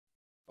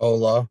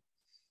Hola.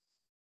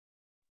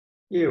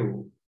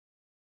 You.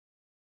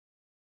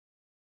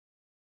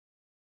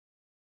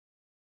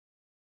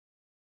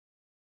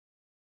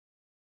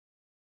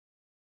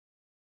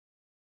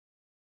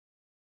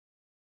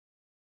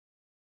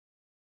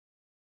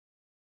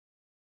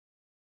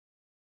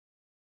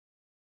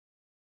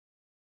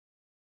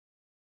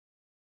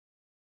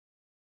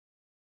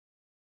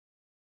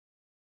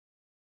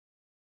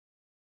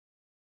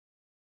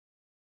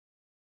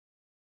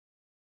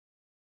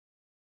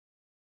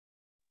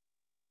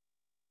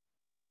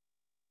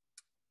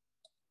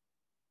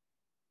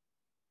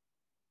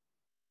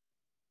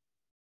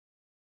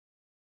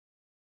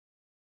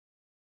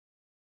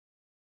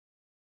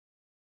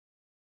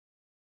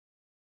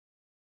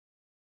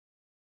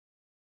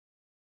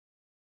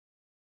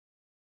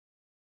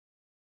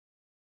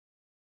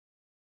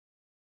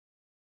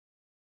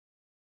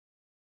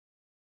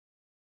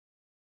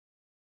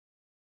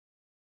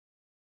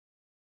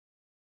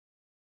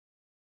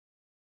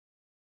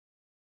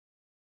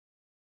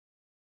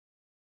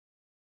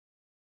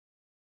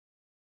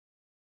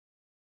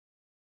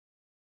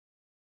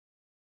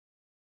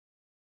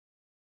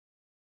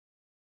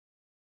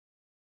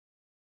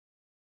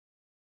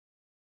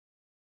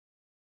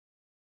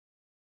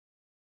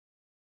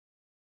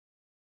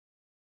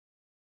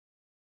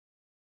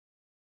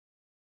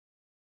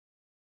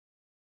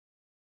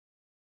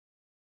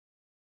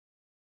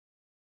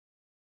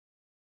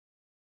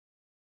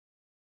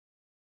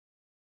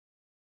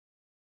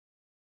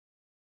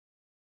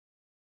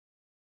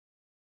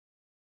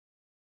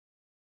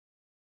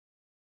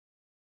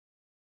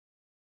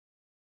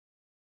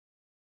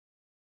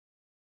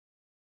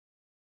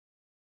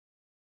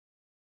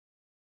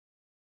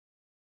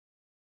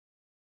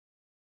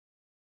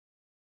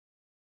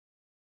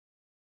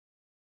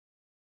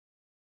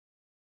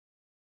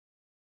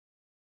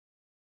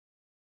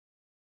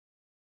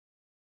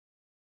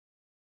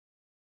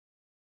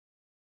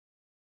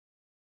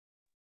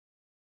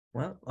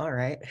 Well, all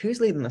right.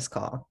 Who's leading this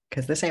call?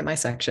 Because this ain't my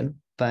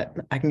section, but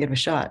I can give it a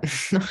shot.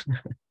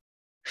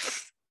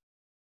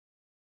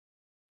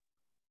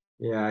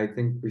 Yeah, I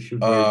think we should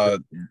wait Uh,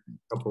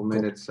 a couple go-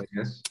 minutes, I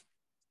guess.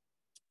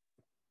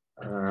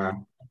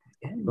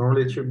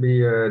 Normally it should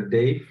be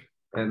Dave,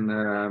 and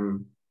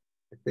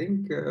I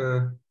think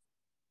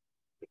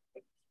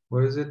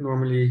what is it?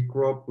 Normally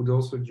Crop would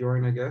also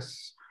join, I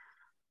guess.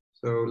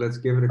 So let's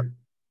give it a.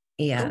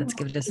 Yeah, Oh, let's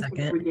give it a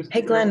second. we just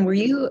Hey, Glenn, were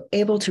you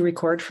able to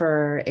record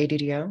for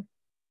ADDO?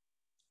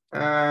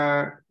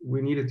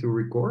 we needed to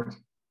record.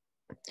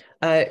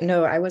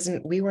 No, I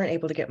wasn't. We weren't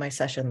able to get my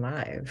session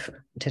live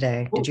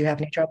today. Did you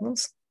have any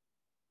troubles?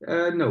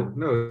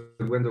 No,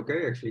 it went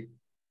okay actually.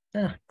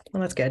 Oh,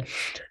 well, that's good.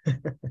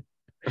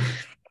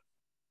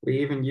 We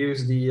even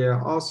used the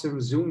awesome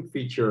Zoom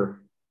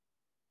feature.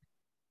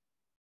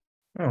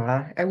 Oh,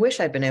 I wish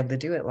I'd been able to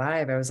do it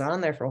live. I was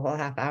on there for a whole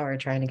half hour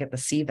trying to get the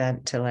C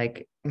vent to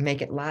like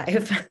make it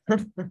live.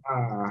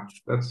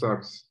 That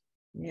sucks.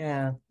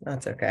 Yeah,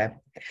 that's okay.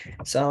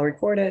 So I'll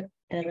record it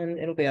and then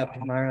it'll be up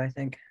tomorrow, I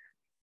think.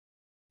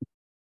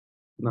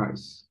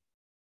 Nice.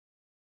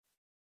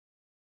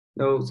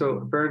 No, so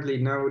apparently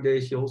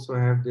nowadays you also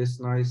have this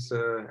nice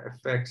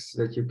effects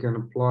that you can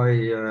apply.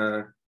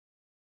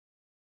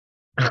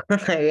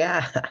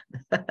 Yeah.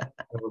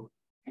 So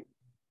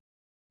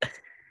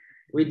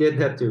we did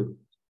that too.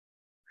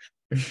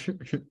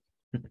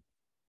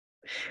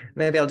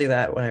 Maybe I'll do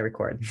that when I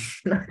record.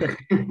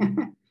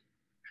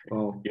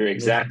 Well, Your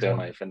exacto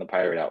knife in the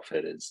pirate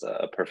outfit is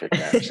a perfect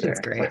match there. It's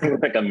great.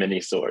 Like a mini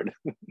sword.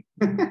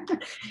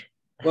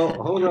 well,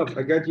 hold up,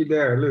 I got you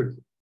there. Look.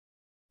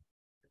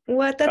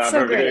 What? That's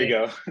so Perfect, great.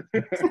 there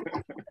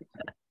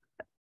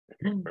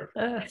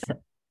you go.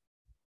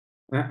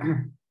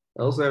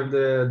 I also have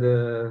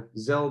the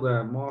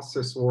Zelda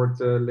Master Sword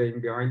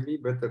laying behind me,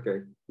 but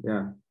okay,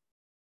 yeah.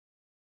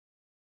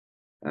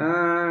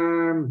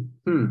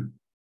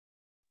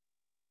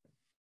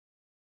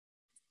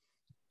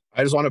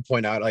 I just want to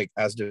point out, like,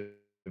 as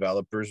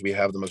developers, we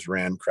have the most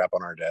random crap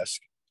on our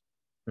desk.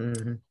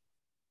 Mhm.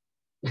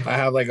 I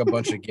have like a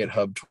bunch of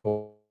GitHub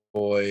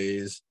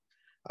toys.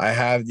 I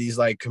have these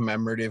like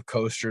commemorative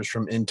coasters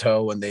from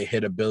Intel when they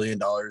hit $1 billion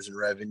in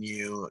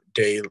revenue,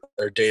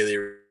 daily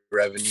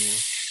revenue.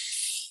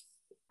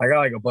 I got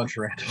like a bunch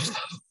of random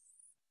stuff.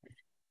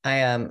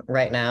 I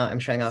right now I'm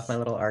showing off my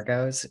little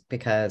Argos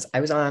because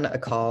I was on a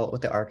call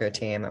with the Argo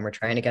team and we're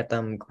trying to get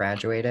them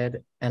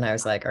graduated. And I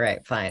was like, all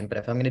right, fine, but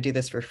if I'm gonna do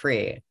this for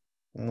free,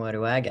 what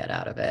do I get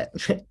out of it?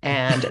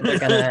 And they're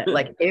gonna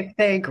like if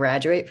they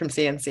graduate from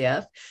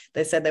CNCF,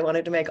 they said they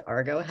wanted to make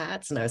Argo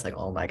hats, and I was like,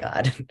 oh my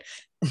God,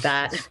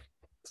 that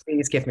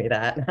please give me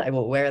that. I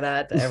will wear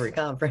that to every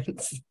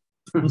conference.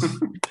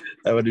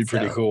 That would be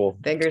pretty cool.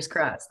 Fingers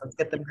crossed. Let's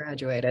get them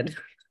graduated.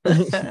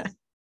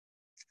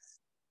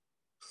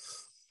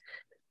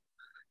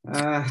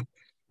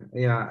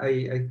 Yeah,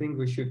 I think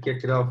we should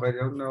kick it off. I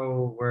don't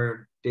know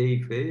where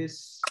Dave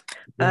is.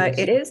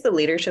 It is the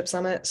leadership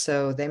summit,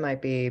 so they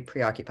might be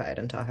preoccupied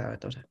in Tahoe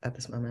at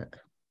this moment.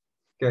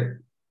 Okay.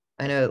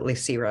 I know at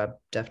least C-Rob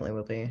definitely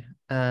will be.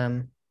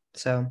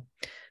 So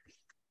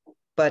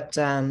But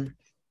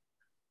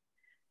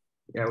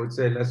Yeah, I would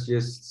say let's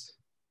just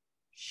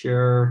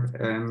share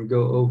and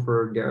go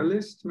over their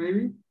list,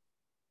 maybe.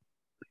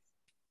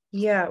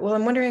 yeah, well,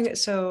 I'm wondering,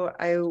 so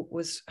I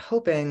was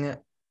hoping,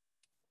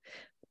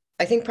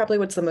 I think probably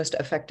what's the most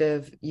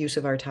effective use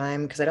of our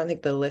time, because I don't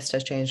think the list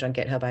has changed on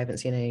GitHub. I haven't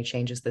seen any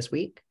changes this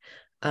week.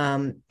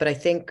 But I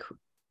think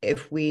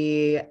if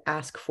we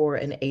ask for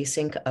an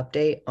async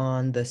update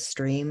on the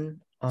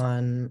stream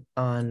on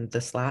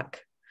the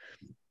Slack,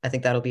 I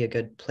think that'll be a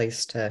good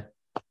place to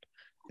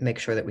make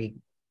sure that we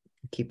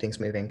keep things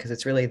moving, because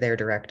it's really their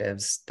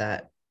directives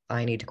that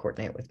I need to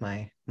coordinate with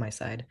my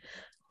side.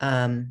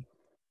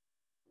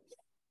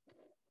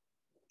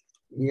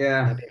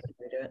 Yeah. That'd be a good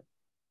way to do it.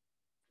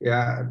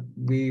 Yeah,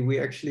 we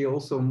actually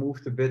also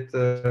moved a bit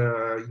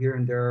here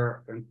and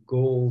there a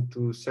goal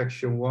to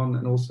section 1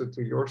 and also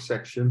to your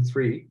section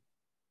 3.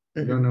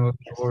 I don't know if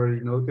you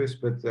already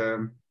noticed, but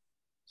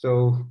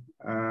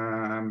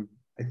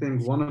I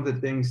think one of the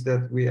things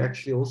that we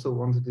actually also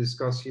want to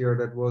discuss here,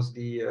 that was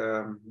the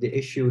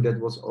issue that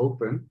was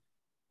open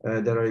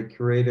that I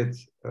created,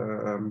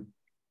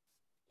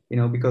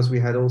 because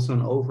we had also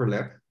an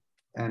overlap,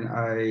 and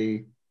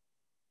I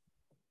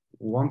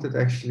wanted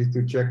actually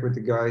to check with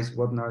the guys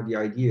what now the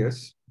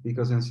ideas,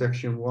 because in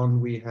section 1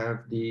 we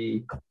have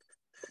the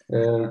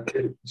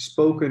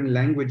spoken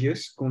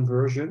languages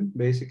conversion,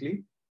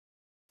 basically,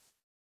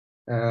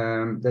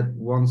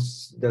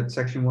 that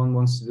section 1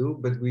 wants to do,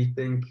 but we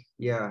think,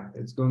 yeah,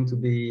 it's going to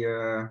be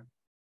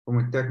from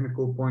a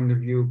technical point of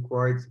view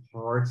quite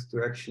hard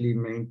to actually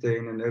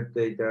maintain and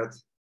update that,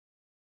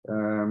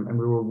 and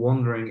we were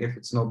wondering if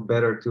it's not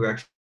better to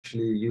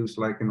actually use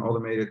like an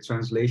automated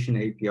translation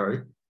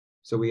API,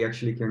 so we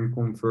actually can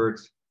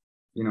convert,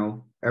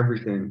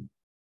 everything.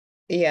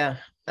 Yeah.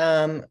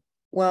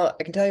 Well,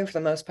 I can tell you for the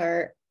most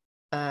part,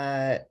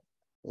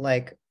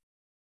 like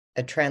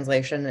a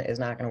translation is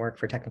not going to work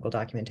for technical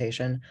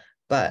documentation,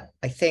 but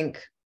I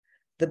think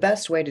the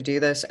best way to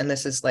do this, and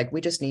this is like, we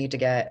just need to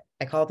get,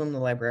 I call them the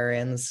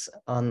librarians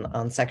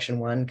on section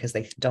 1 because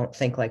they don't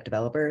think like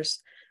developers.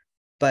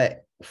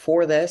 But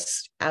for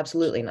this,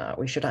 absolutely not.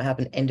 We should not have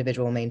an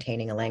individual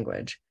maintaining a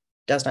language.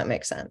 Does not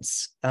make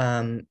sense.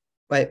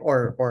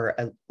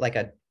 Or like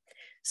a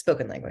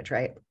spoken language,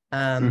 right?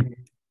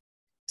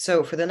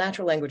 So for the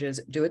natural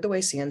languages, do it the way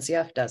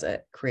CNCF does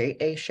it.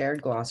 Create a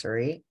shared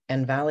glossary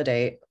and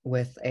validate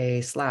with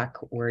a Slack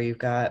where you've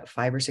got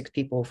 5 or 6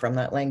 people from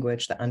that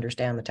language that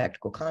understand the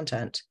technical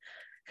content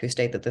who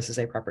state that this is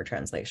a proper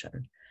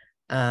translation.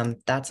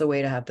 That's a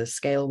way to have this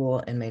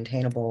scalable and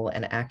maintainable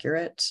and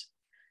accurate,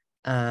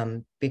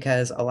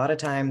 because a lot of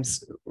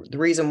times the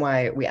reason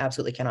why we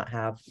absolutely cannot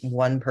have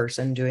one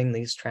person doing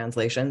these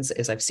translations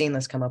is I've seen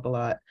this come up a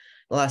lot.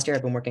 The last year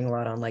I've been working a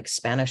lot on like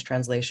Spanish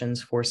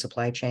translations for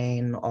supply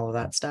chain, all of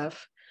that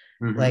stuff.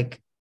 Like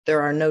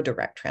there are no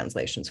direct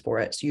translations for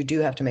it. So you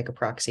do have to make a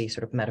proxy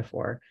sort of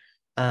metaphor,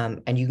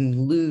 and you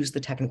can lose the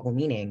technical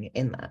meaning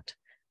in that.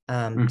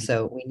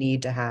 So we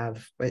need to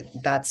have,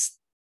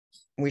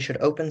 we should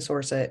open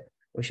source it.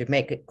 We should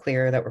make it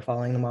clear that we're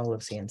following the model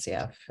of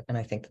CNCF. And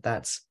I think that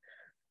that's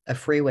a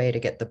free way to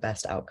get the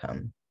best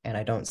outcome. And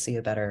I don't see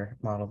a better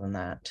model than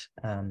that.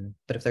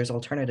 But if there's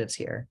alternatives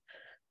here.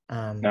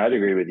 No, I'd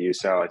agree with you,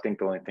 Sal. I think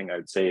the only thing I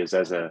would say is,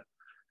 as a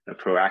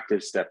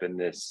proactive step in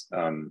this,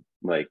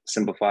 like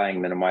simplifying,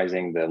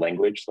 minimizing the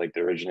language, like the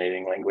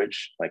originating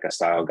language, like a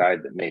style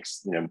guide that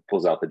makes,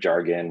 pulls out the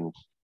jargon,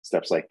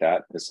 steps like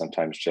that is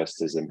sometimes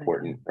just as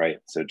important, right?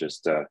 So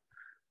just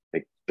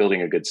like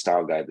building a good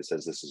style guide that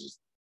says this is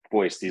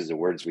voice, these are the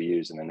words we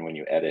use, and then when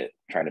you edit,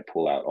 trying to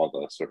pull out all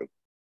the sort of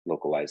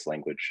localized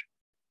language.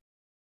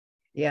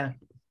 Yeah.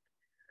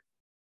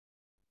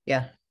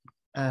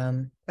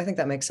 I think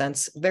that makes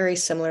sense. Very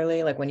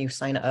similarly, like when you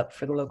sign up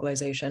for the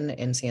localization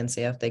in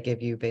CNCF, they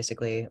give you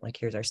basically like,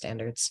 here's our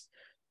standards.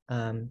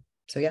 So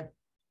yeah,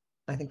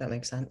 I think that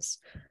makes sense.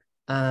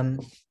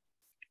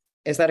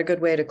 Is that a good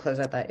way to close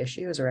out that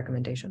issue as a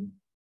recommendation?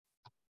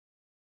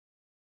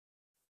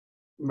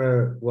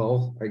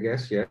 Well, I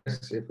guess, yes.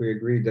 If we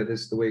agree that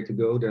is the way to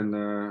go, then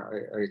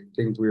I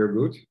think we are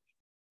good.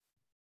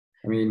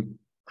 I mean,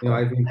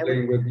 I've been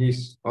playing with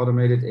these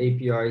automated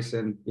APIs,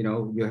 and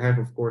you have,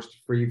 of course, the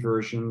free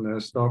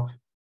version stock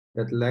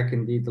that lack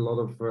indeed a lot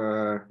of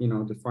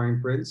the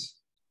fine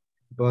prints,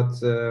 but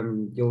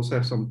you also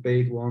have some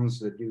paid ones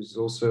that use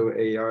also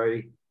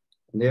AI,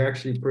 and they're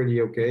actually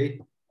pretty okay.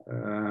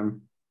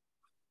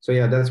 So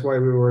yeah, that's why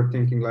we were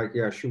thinking like,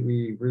 yeah, should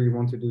we really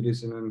want to do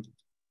this in an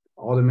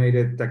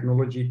automated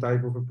technology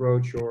type of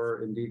approach,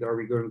 or indeed are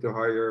we going to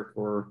hire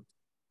for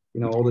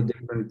all the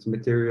different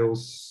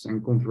materials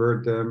and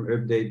convert them,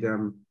 update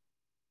them?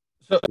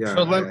 So, yeah,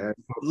 so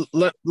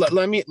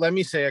let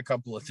me say a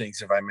couple of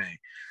things, if I may.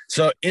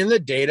 So in the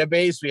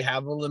database, we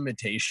have a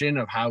limitation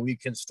of how we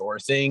can store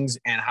things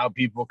and how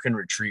people can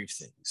retrieve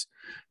things,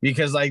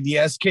 because like the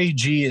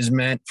SKG is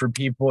meant for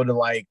people to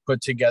like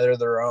put together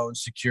their own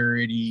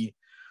security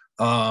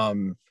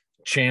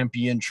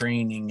champion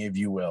training, if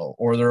you will,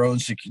 or their own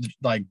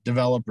like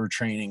developer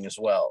training as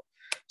well.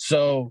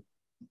 So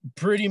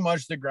pretty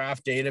much the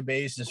graph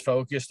database is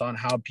focused on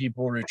how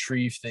people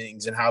retrieve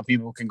things and how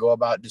people can go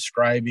about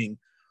describing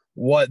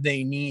what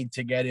they need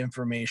to get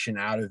information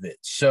out of it.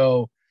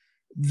 So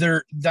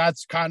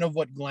that's kind of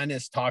what Glenn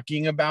is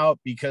talking about,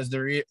 because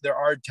there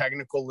are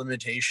technical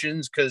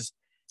limitations, because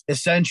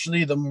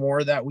essentially the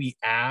more that we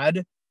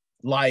add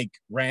like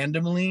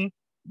randomly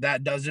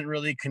that doesn't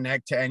really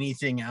connect to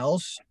anything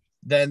else,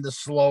 then the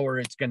slower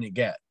it's going to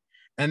get.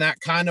 And that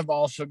kind of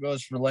also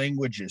goes for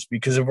languages,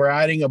 because if we're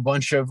adding a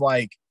bunch of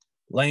like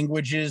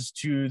languages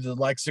to the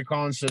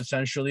lexicon, so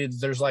essentially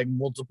there's like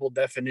multiple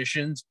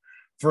definitions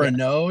for a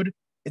node,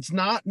 it's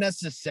not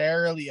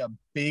necessarily a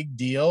big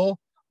deal,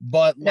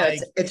 but no,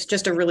 like it's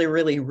just a really,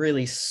 really,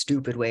 really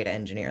stupid way to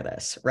engineer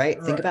this, right?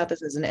 Think about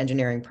this as an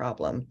engineering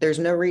problem. There's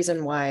no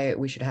reason why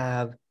we should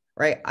have,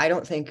 right? I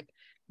don't think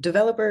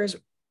developers,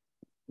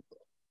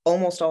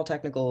 almost all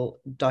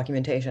technical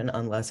documentation,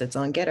 unless it's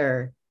on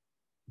Gitter,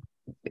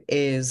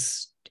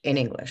 is in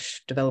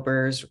English.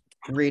 Developers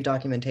read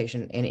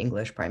documentation in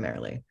English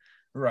primarily.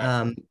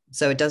 right.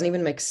 So it doesn't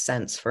even make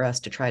sense for us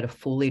to try to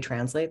fully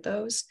translate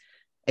those.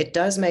 It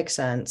does make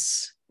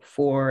sense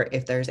for,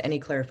 if there's any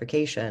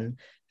clarification,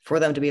 for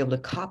them to be able to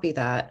copy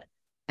that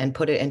and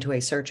put it into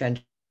a search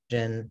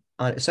engine.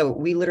 So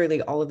we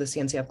literally, all of the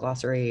CNCF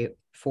glossary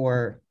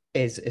for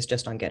is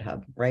just on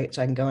GitHub, right?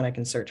 So I can go and I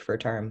can search for a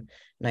term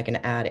and I can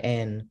add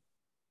in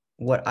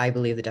what I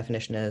believe the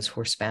definition is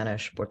for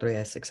Spanish,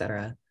 Portuguese,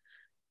 etc.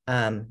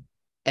 And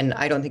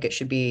I don't think it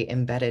should be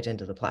embedded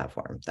into the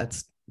platform.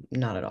 That's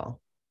not at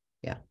all.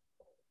 Yeah.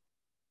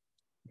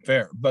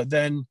 Fair. But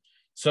then,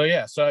 so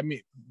I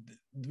mean,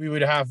 we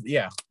would have,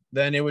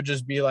 then it would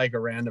just be like a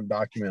random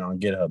document on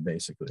GitHub,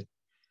 basically.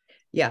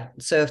 Yeah.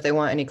 So if they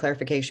want any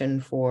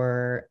clarification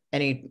for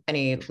any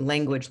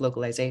language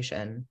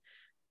localization,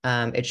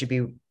 it should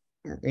be,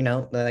 they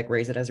like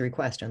raise it as a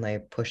request and they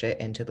push it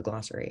into the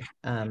glossary.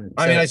 I mean,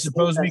 I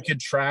suppose we could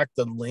track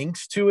the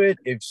links to it.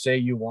 If say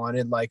you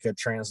wanted like a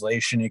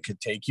translation, it could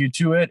take you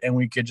to it, and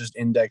we could just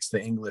index the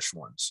English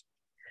ones.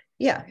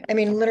 Yeah, I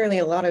mean, literally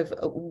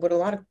what a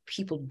lot of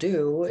people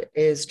do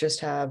is just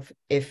have,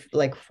 if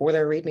like for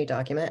their README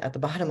document at the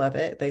bottom of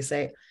it, they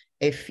say,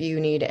 if you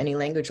need any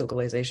language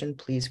localization,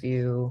 please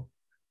view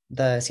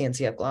the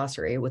CNCF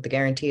glossary, with the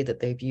guarantee that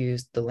they've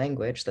used the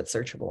language that's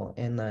searchable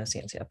in the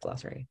CNCF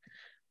glossary.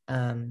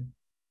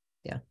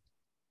 Yeah.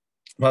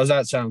 How does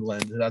that sound,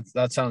 Glenn?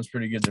 That sounds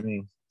pretty good to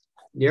me.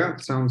 Yeah,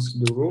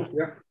 sounds doable.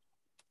 Yeah.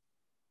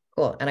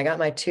 Cool. And I got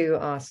my 2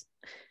 auths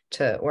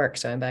to work,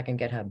 so I'm back in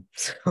GitHub.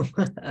 So,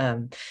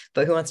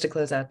 but who wants to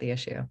close out the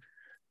issue?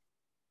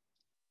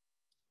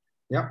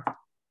 Yeah.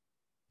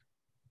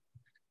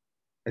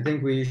 I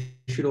think we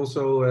should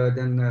also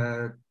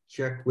then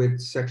check with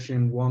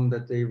section 1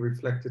 that they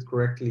reflected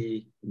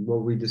correctly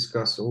what we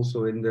discussed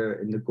also in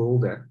the goal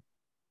then.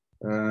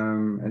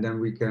 And then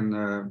we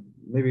can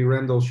maybe,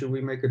 Randall, should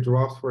we make a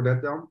draft for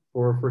that down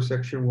for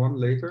section 1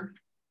 later?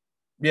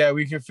 Yeah,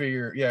 we can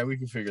figure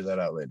that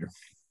out later.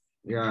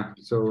 Yeah,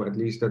 so at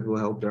least that will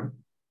help them.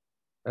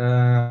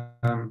 Yeah,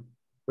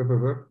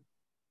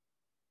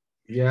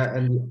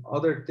 and the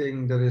other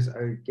thing that is,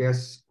 I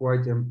guess,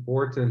 quite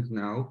important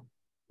now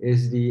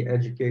is the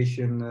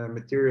education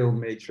material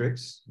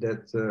matrix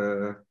that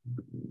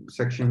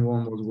section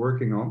 1 was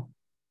working on.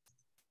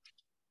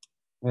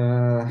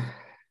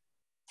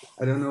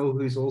 I don't know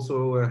who's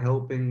also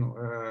helping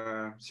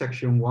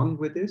section 1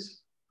 with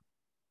this.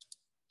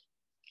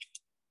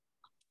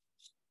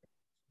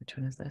 Which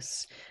one is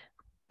this?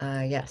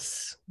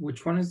 Yes.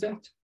 Which one is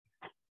that?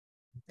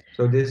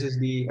 So this is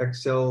the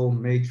Excel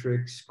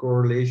matrix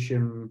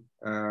correlation.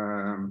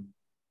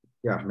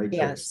 Matrix.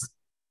 Yes.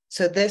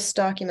 So this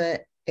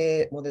document,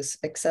 this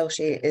Excel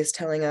sheet is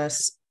telling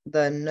us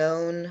the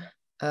known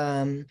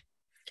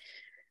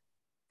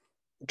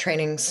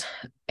trainings,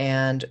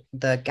 and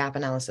the gap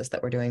analysis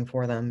that we're doing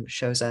for them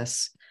shows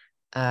us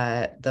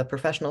the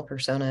professional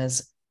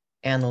personas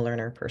and the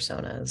learner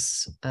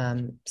personas.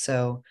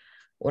 So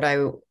what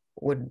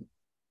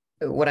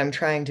I'm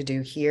trying to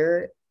do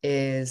here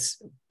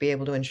is be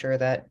able to ensure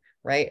that,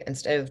 right,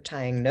 instead of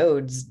tying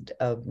nodes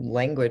of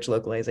language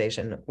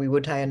localization, we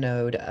would tie a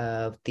node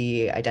of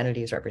the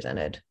identities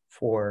represented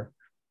for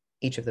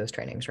each of those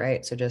trainings,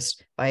 right? So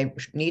just, if I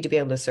need to be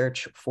able to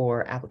search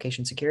for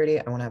application security,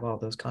 I want to have all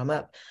those come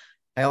up.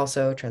 I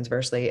also,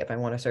 transversely, if I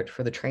want to search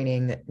for the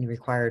training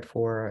required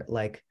for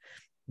like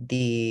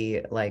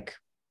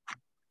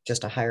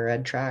just a higher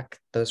ed track,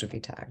 those would be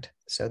tagged.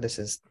 So this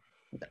is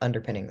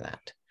underpinning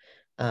that.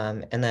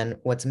 And then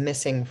what's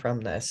missing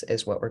from this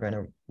is what we're going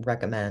to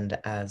recommend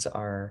as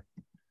our.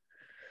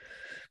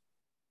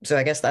 So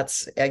I guess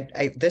that's,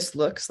 this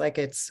looks like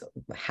it's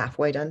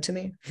halfway done to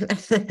me.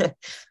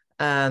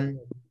 So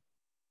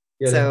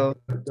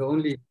the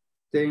only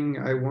thing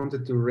I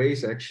wanted to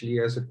raise actually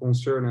as a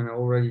concern, and I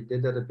already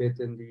did that a bit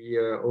in the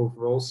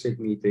overall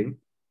SIG meeting,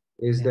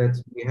 is that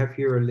we have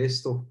here a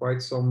list of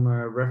quite some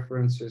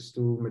references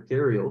to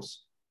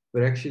materials,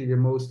 but actually the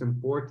most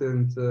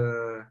important,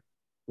 two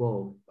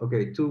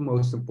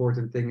most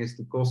important thing is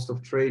the cost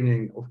of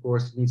training. Of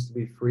course, it needs to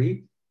be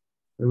free,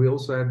 And we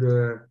also have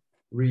the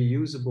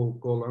reusable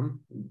column,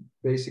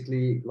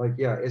 basically like,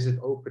 yeah, is it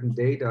open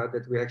data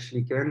that we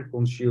actually can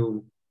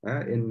consume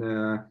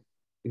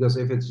because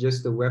if it's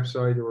just a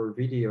website or a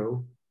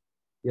video,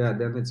 yeah,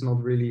 then it's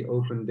not really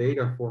open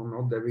data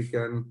format that we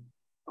can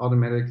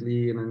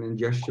automatically in an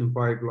ingestion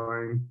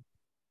pipeline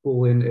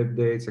pull in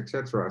updates,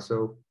 etc.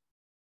 So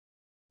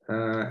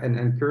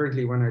and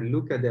currently when I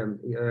look at them,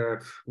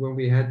 when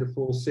we had the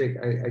full SIG,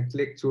 I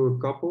clicked through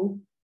a couple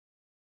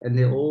and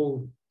they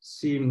all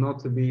seem not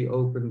to be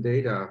open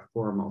data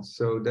formats.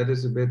 So that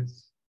is a bit,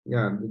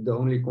 yeah, the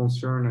only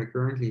concern I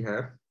currently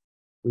have.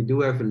 We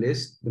do have a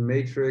list, the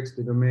matrix,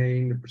 the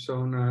domain, the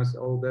personas,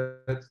 all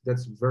that,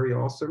 that's very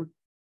awesome.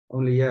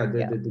 Only, yeah,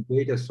 the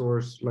data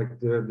source, like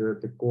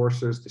the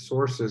courses, the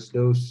sources,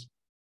 those,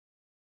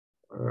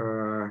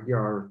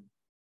 yeah,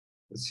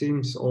 it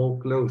seems all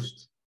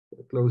closed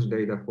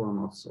data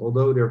formats,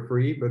 although they're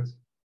free, but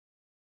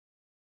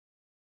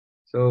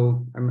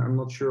so I'm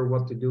not sure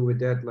what to do with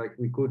that. Like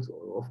we could,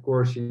 of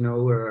course,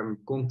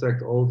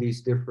 contact all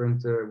these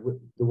different, the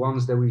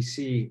ones that we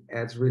see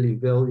adds really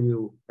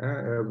value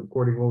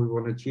according to what we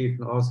want to achieve,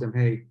 and ask them,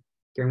 hey,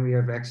 can we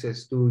have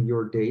access to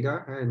your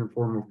data in the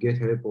form of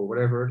GitHub or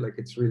whatever? Like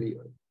it's really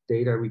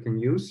data we can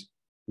use.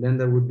 Then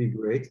that would be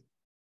great.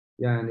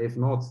 Yeah, and if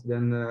not,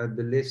 then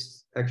the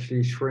list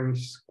actually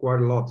shrinks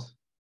quite a lot.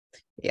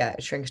 Yeah,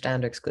 it shrinks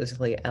down to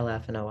exclusively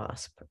LF and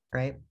OWASP,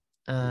 right?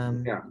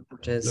 Yeah,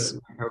 which is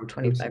how it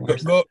looks like.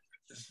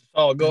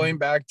 25%. Going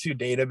back to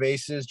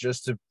databases,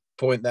 just to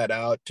point that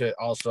out to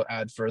also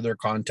add further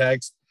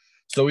context.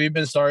 So we've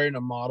been starting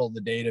to model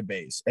the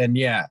database. And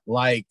yeah,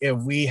 like if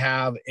we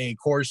have a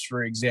course,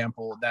 for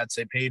example, that's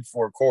a paid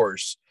for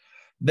course,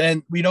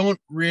 then we can't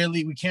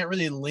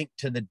really link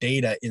to the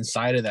data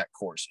inside of that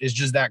course. It's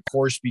just that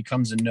course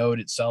becomes a node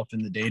itself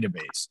in the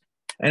database.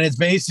 And it's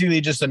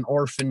basically just an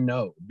orphan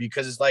node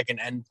because it's like an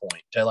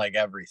endpoint to like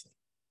everything.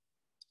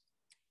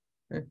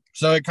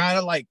 So it kind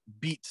of like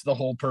beats the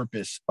whole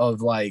purpose of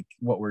like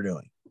what we're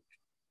doing.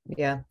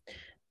 Yeah.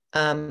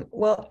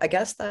 Well, I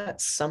guess that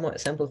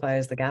somewhat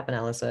simplifies the gap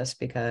analysis,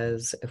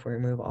 because if we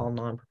remove all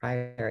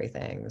non-proprietary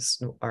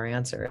things, our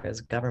answer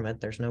is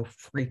government. There's no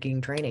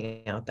freaking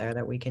training out there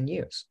that we can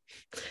use.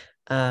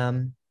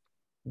 Because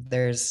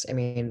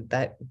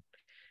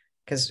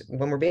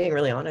when we're being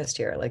really honest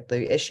here, like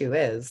the issue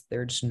is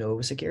there's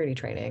no security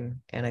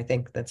training. And I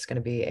think that's going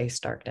to be a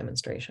stark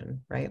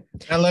demonstration, right?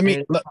 Now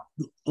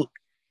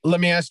let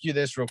me ask you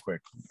this real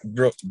quick.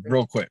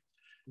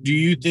 Do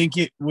you think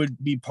it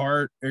would be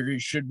part, or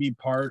it should be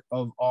part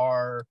of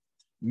our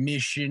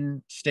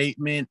mission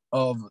statement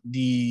of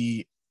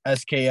the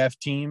SKF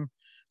team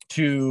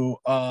to,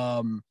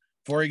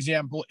 for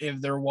example,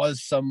 if there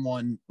was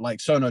someone like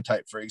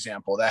Sonotype, for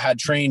example, that had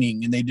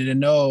training and they didn't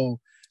know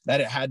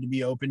that it had to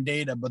be open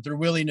data, but they're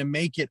willing to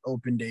make it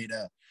open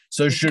data.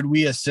 So should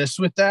we assist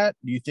with that?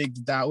 Do you think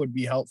that would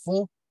be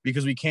helpful?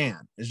 Because we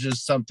can. It's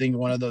just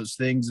one of those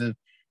things of,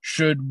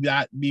 should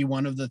that be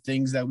one of the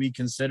things that we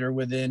consider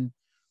within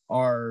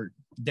our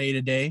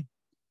day-to-day?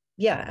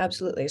 Yeah,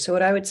 absolutely. So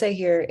what I would say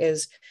here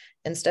is,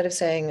 instead of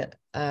saying,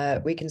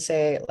 we can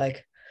say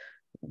like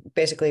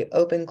basically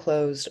open,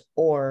 closed,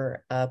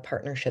 or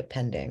partnership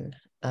pending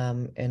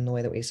in the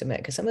way that we submit,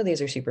 because some of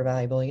these are super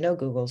valuable.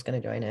 Google's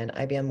going to join in,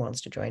 IBM wants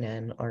to join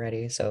in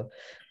already. So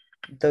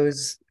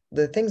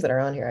the things that are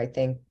on here, I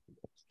think,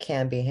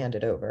 can be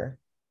handed over.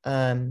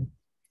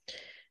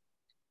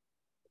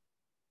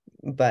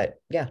 But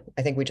yeah,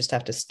 I think we just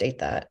have to state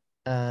that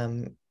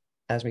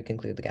as we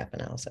conclude the gap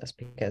analysis,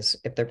 because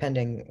if they're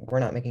pending, we're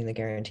not making the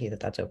guarantee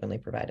that that's openly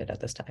provided at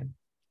this time.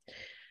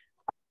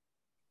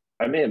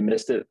 I may have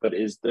missed it, but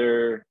is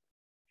there,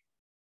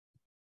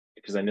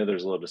 because I know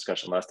there's a little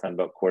discussion last time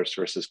about course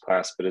versus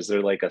class, but is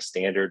there like a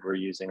standard we're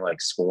using, like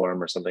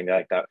Swarm or something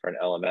like that for an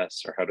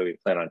LMS, or how do we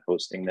plan on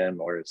hosting them?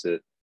 Or is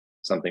it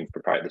something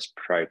this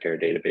proprietary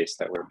database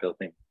that we're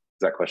building?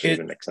 Does that question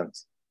even make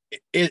sense?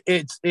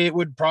 It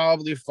would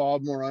probably fall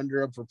more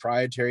under a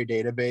proprietary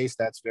database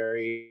that's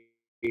very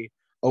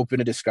open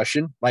to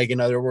discussion. Like, in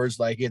other words,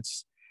 like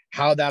it's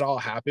how that all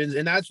happens.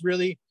 And that's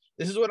really,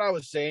 this is what I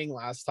was saying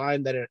last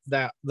time, that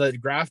the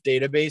graph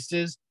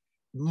databases,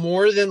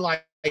 more than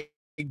like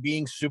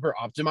being super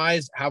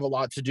optimized, have a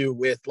lot to do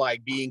with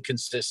like being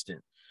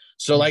consistent.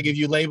 So like if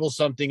you label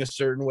something a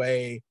certain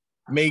way,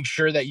 make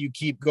sure that you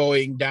keep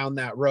going down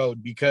that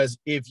road, because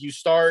if you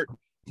start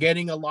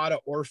getting a lot of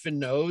orphan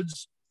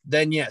nodes,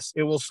 then yes,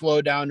 it will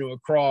slow down to a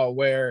crawl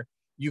where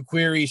you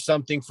query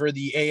something for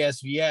the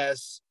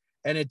ASVS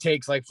and it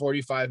takes like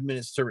 45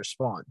 minutes to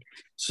respond.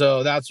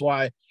 So that's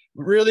why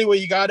really what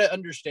you got to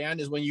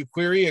understand is when you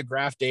query a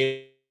graph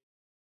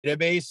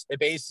database, it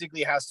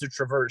basically has to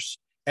traverse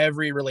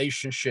every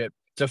relationship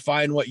to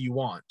find what you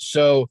want.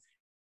 So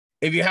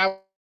if you have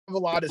a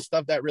lot of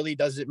stuff that really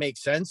doesn't make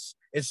sense,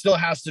 it still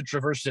has to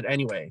traverse it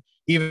anyway,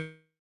 even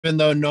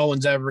though no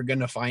one's ever going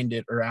to find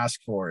it or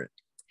ask for it.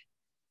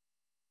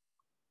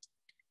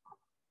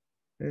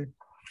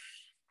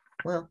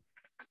 Well,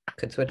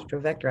 could switch to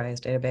a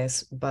vectorized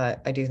database,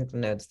 but I do think the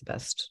node's the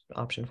best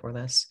option for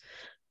this.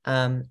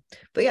 But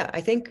yeah,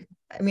 I think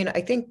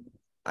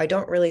I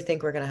don't really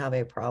think we're going to have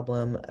a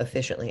problem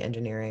efficiently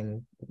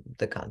engineering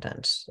the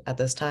content at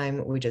this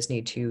time. We just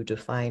need to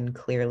define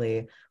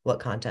clearly what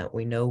content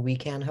we know we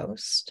can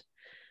host.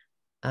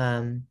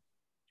 And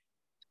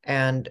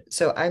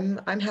so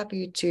I'm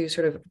happy to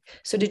sort of,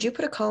 so did you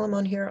put a column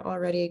on here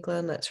already,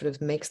 Glenn, that sort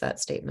of makes that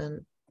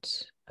statement?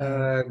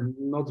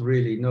 Not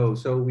really, no.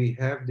 So we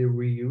have the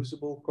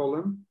reusable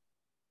column.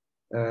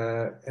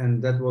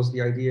 And that was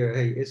the idea,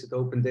 hey, is it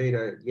open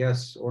data,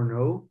 yes or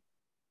no?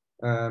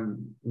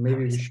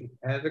 Maybe we should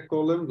add a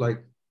column,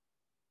 like,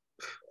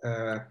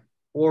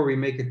 or we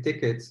make a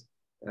ticket.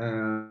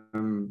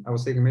 I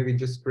was thinking maybe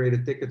just create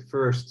a ticket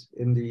first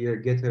in the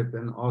GitHub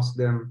and ask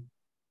them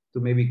to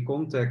maybe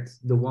contact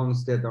the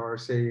ones that are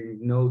saying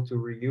no to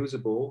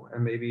reusable,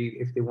 and maybe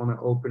if they want to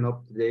open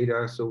up the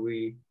data so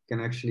we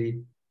can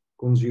actually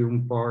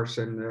consume, parse,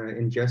 and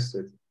ingest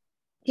it.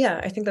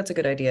 Yeah, I think that's a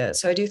good idea.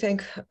 So I do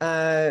think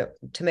to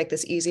make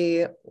this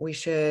easy, I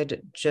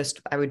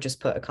would just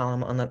put a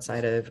column on that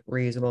side of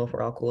reusable if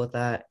we're all cool with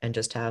that, and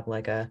just have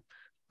like a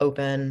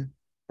open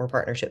or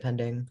partnership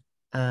pending.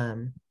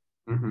 And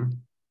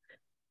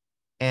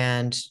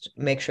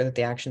make sure that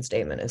the action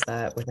statement is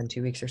that within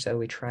 2 weeks or so,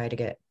 we try to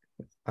get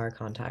our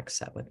contacts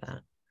set with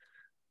that.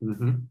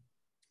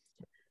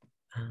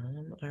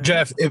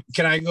 Jeff,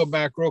 can I go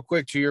back real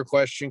quick to your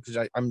question?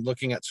 Because I'm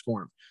looking at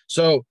SCORM.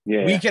 So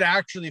we could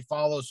actually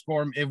follow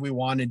SCORM if we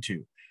wanted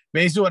to.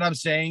 Basically, what I'm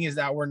saying is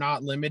that we're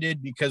not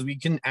limited because we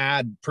can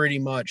add pretty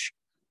much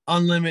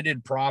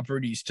unlimited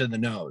properties to the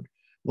node,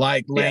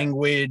 like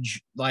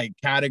language, like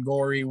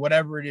category,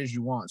 whatever it is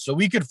you want. So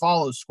we could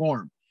follow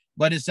SCORM,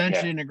 but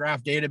essentially in a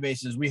graph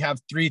databases, we have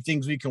 3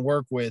 things we can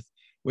work with,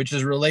 which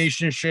is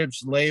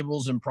relationships,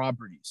 labels, and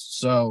properties.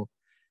 So,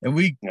 and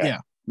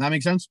that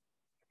makes sense?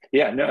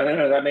 Yeah,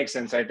 no, that makes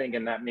sense. I think,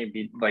 and that may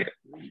be like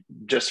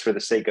just for the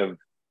sake of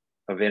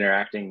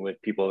interacting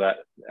with people that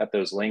at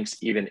those links,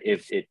 even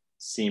if it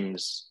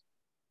seems,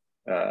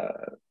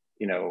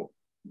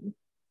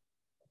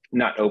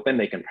 not open,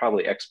 they can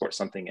probably export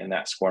something in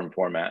that SCORM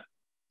format.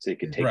 So you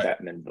could take that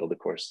and then build a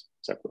course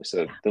separately.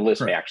 So the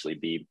list may actually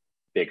be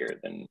bigger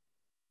than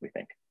we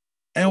think.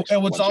 And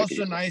what's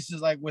also nice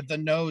is like with the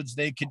nodes,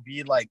 they could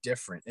be like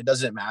different. It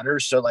doesn't matter.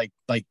 So like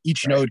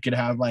each node could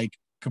have like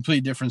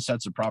completely different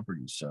sets of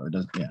properties. So it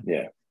does,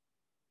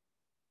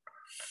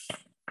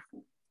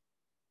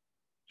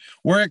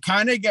 Where it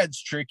kind of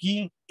gets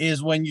tricky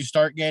is when you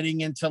start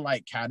getting into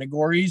like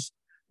categories,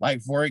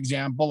 like for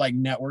example, like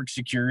network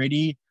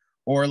security,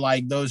 or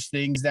like those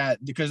things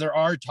that, because there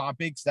are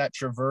topics that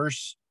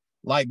traverse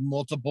like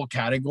multiple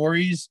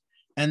categories.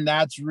 And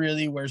that's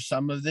really where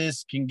some of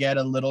this can get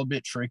a little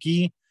bit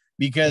tricky,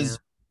 because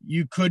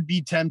you could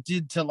be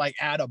tempted to like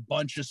add a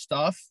bunch of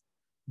stuff,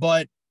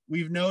 but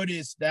we've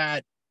noticed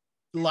that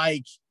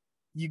like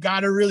you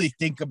got to really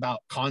think about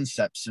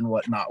concepts and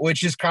whatnot,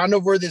 which is kind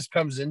of where this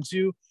comes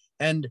into.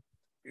 And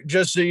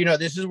just so you know,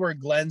 this is where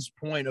Glenn's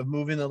point of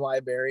moving the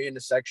library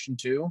into section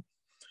 2,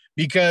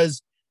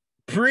 because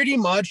pretty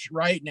much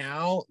right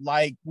now,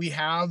 like we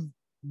have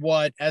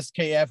what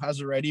SKF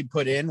has already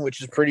put in,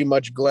 which is pretty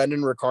much Glenn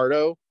and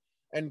Ricardo,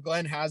 and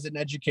Glenn has an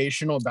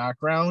educational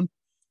background.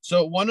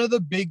 So one of the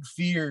big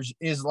fears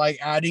is like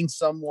adding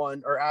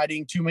someone or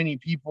adding too many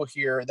people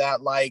here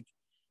that like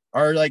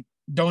are like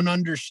don't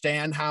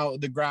understand how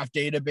the graph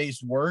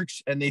database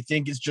works, and they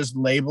think it's just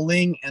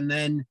labeling, and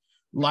then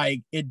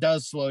like it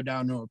does slow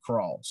down to a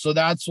crawl. So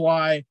that's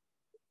why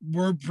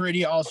we're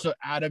pretty also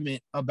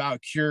adamant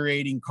about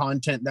curating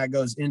content that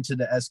goes into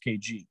the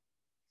SKG.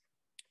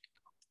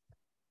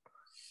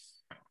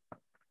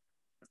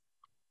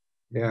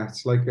 Yeah,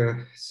 it's like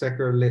a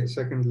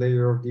second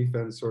layer of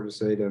defense, sort of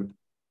say then.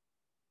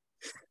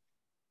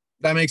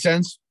 That makes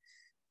sense?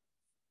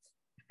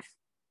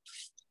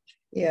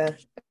 Yeah,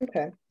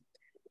 okay.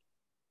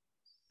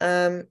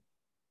 And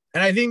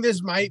I think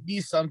this might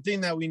be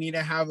something that we need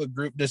to have a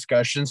group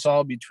discussion,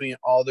 Saul, between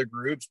all the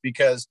groups,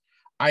 because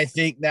I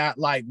think that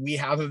like we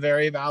have a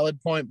very valid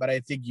point, but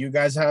I think you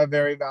guys have a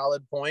very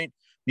valid point,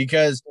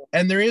 because,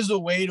 and there is a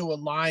way to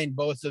align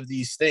both of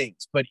these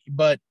things, but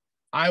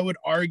I would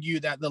argue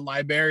that the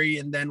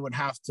librarian then would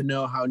have to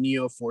know how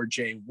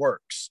Neo4j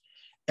works,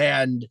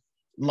 and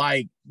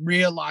like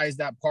realize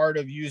that part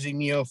of using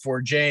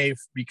Neo4j,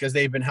 because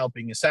they've been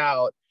helping us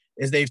out,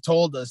 is they've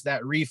told us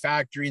that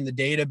refactoring the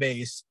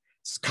database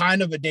is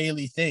kind of a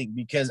daily thing,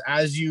 because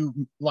as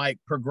you like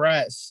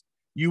progress,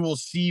 you will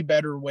see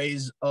better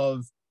ways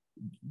of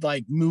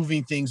like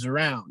moving things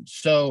around.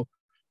 So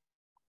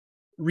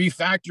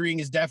refactoring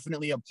is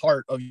definitely a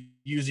part of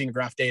using a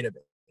graph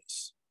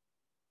database.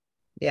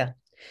 Yeah.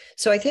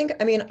 So I think,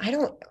 I mean, I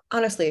don't,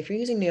 honestly, if you're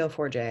using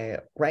Neo4j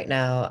right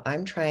now,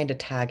 I'm trying to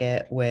tag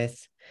it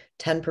with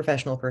 10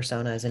 professional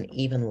personas and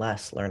even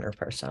less learner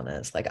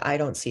personas. Like, I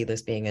don't see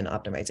this being an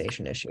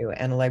optimization issue.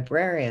 And a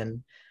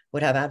librarian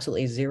would have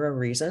absolutely zero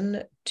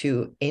reason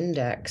to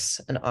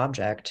index an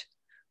object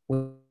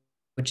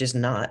which is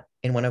not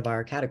in one of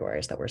our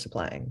categories that we're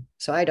supplying.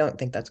 So I don't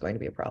think that's going to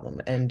be a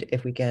problem. And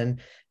if we can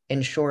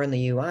ensure in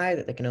the UI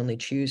that they can only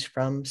choose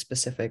from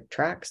specific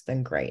tracks,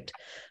 then great.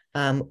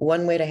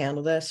 One way to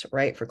handle this,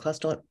 right, for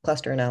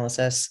cluster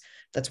analysis,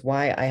 that's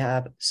why I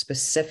have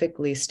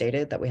specifically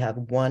stated that we have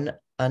one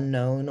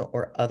unknown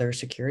or other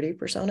security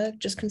persona.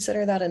 Just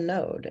consider that a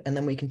node, and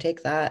then we can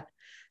take that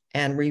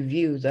and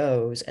review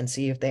those and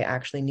see if they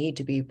actually need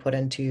to be put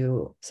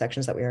into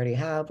sections that we already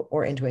have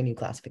or into a new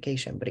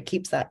classification, but it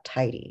keeps that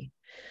tidy.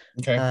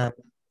 Okay.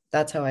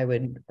 That's how I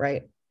would,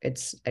 right?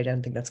 I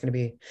don't think that's going to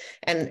be,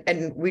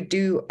 and we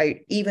do,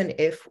 even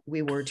if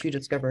we were to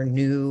discover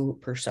new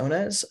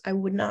personas, I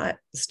would not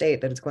state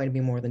that it's going to be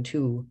more than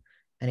 2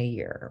 in a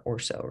year or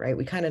so, right?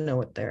 We kind of know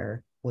what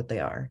they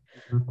are.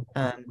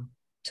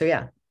 So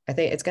yeah, I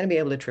think it's going to be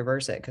able to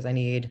traverse it because I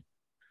need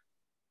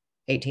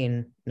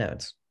 18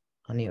 nodes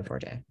on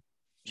Neo4j.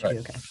 Should be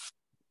okay.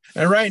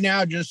 And right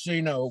now, just so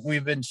you know,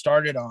 we've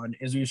started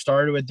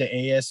with the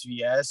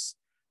ASVS,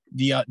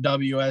 the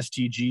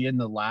WSTG, and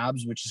the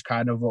labs, which is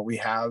kind of what we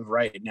have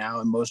right now,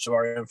 and most of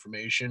our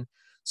information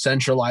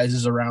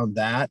centralizes around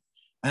that.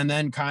 And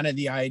then kind of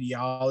the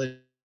ideology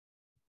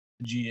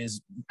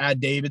is add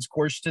David's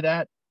course to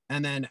that,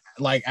 and then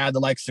like add the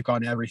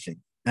lexicon,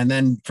 everything. And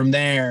then from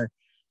there,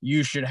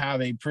 you should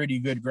have a pretty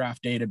good graph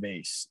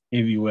database,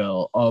 if you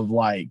will, of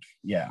like,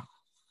 yeah.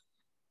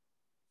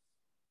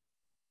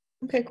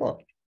 Okay,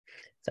 cool.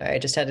 Sorry, I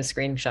just had to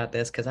screenshot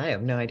this because I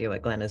have no idea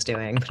what Glenn is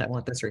doing, but I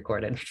want this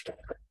recorded.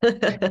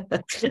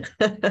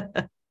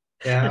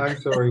 Yeah, I'm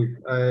sorry.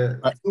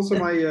 It's also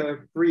my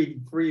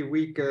free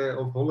week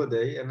of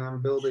holiday, and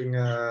I'm building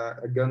a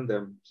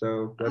Gundam,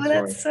 so that's why.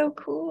 That's so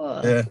cool.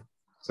 Yeah.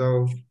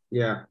 So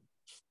yeah,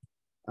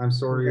 I'm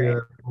sorry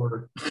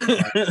for.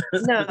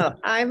 No,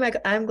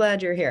 I'm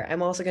glad you're here.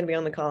 I'm also going to be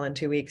on the call in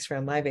 2 weeks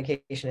from my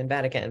vacation in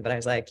Vatican, but I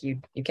was like,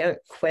 you can't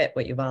quit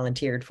what you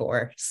volunteered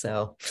for,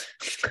 so.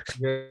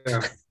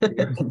 Yeah.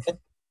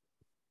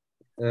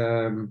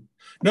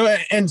 No,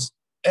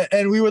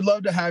 and we would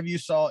love to have you,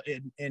 Saul,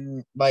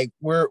 in like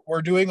we're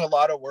doing a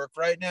lot of work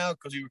right now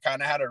because we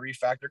kind of had a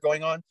refactor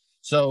going on.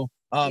 So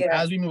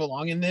as we move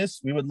along in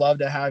this, we would love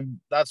to have,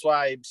 that's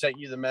why I sent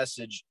you the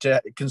message to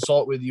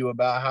consult with you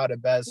about how to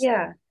best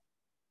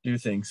do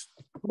things.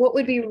 What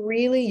would be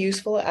really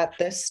useful at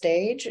this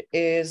stage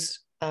is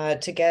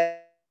to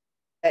get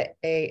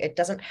it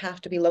doesn't have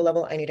to be low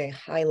level. I need a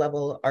high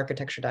level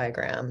architecture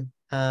diagram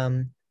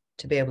to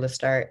be able to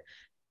start,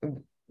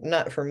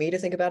 not for me to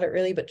think about it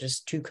really, but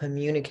just to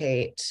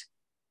communicate.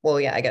 Well,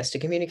 yeah, I guess to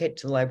communicate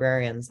to the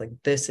librarians, like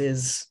this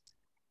is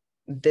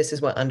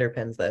what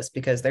underpins this,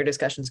 because their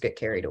discussions get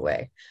carried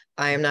away.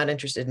 I am not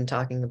interested in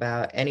talking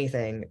about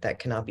anything that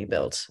cannot be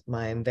built.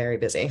 I'm very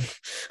busy.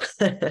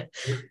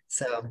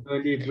 So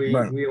indeed, we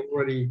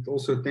already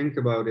also think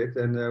about it,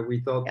 and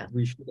we thought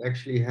we should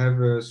actually have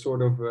a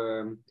sort of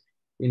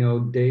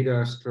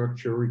data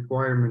structure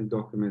requirement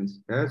document.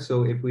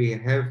 So if we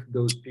have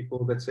those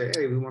people that say,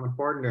 hey, we want to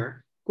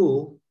partner,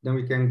 cool, then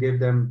we can give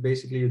them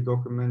basically a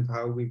document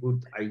how we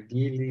would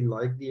ideally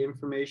like the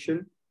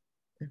information.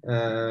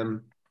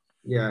 And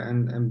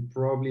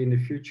probably in the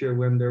future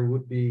when there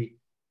would be,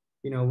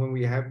 when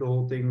we have the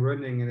whole thing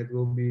running and it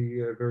will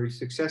be very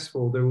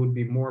successful, there would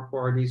be more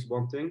parties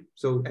wanting.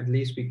 So at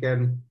least we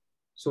can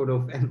sort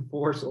of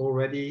enforce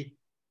already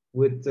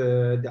with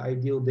the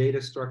ideal data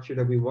structure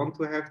that we want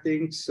to have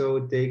things. So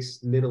it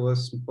takes little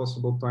as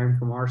possible time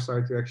from our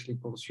side to actually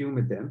consume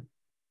it then.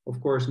 Of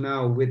course,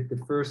 now with the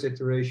first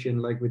iteration,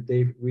 like with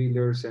David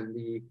Wheeler's and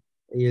the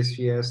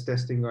ASVS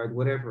testing guide,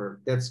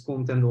 whatever, that's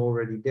content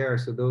already there.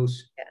 So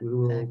those we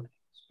will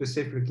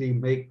specifically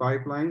make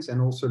pipelines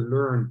and also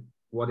learn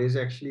what is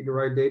actually the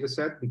right data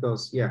set,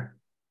 because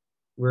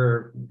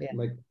we're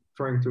like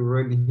trying to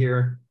run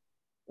here.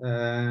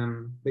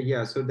 But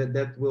yeah, so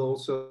that will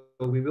also,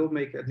 we will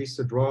make at least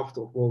a draft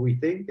of what we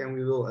think, and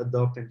we will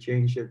adopt and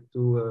change it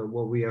to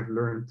what we have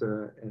learned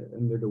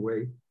under the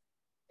way.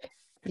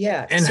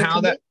 Yeah. And so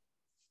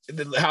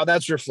how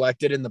that's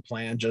reflected in the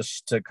plan,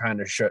 just to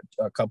kind of show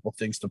a couple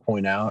things to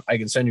point out. I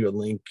can send you a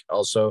link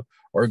also,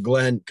 or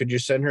Glenn, could you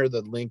send her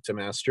the link to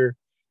master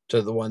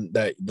to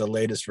the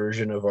latest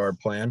version of our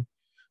plan?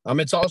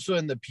 It's also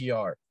in the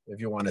PR if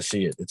you want to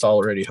see it. It's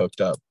already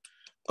hooked up.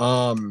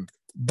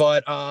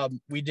 But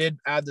we did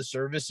add the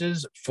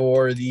services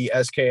for the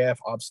SKF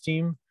ops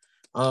team.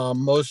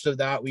 Most of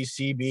that we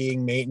see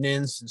being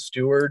maintenance and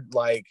steward.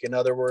 Like, in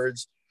other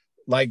words,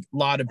 like a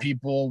lot of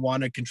people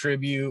want to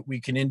contribute, we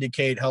can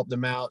indicate, help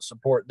them out,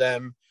 support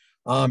them.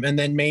 And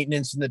then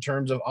maintenance in the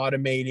terms of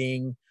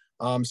automating,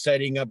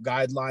 setting up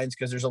guidelines,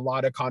 because there's a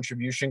lot of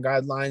contribution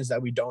guidelines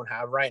that we don't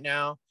have right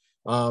now.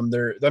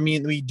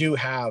 We do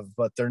have,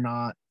 but they're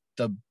not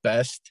the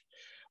best.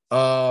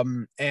 So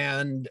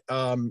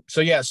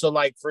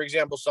like, for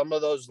example, some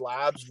of those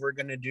labs we're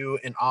going to do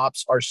in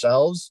ops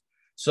ourselves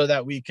so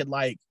that we could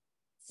like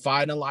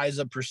finalize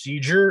a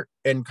procedure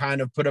and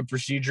kind of put a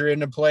procedure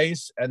into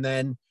place. And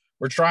then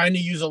we're trying to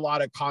use a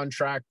lot of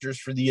contractors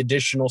for the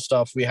additional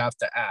stuff we have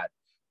to add.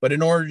 But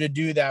in order to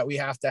do that, we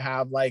have to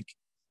have like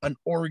an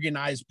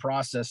organized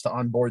process to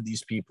onboard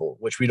these people,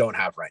 which we don't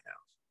have right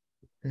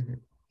now. Mm-hmm.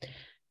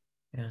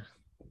 Yeah.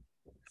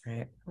 All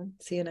right. Well,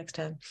 see you next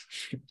time.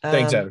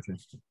 Thanks, Addison.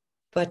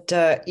 But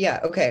yeah,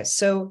 okay.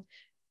 So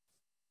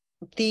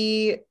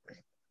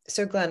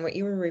Glenn, what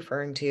you were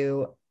referring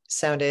to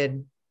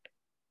sounded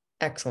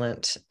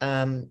excellent.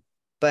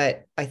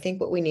 But I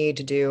think what we need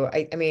to do,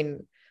 I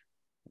mean,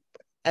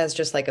 as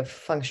just like a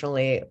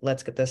functionally,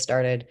 let's get this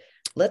started.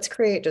 Let's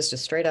create just a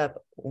straight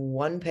up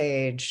one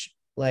page,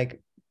 like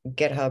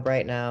GitHub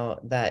right now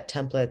that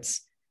templates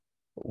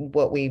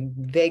what we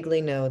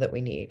vaguely know that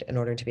we need in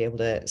order to be able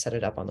to set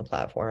it up on the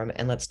platform.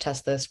 And let's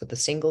test this with a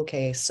single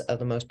case of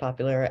the most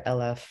popular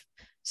LF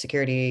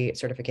security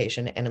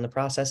certification. And in the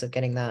process of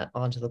getting that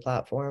onto the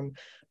platform,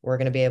 we're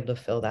going to be able to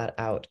fill that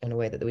out in a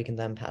way that we can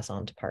then pass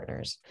on to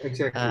partners.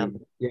 Exactly.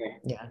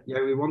 Yeah.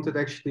 We wanted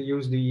actually to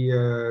use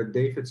the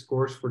David's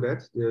course for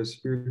that, the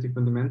security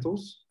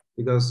fundamentals,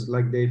 because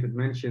like David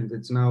mentioned,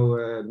 it's now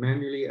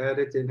manually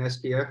added in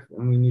SKF,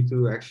 and we need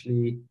to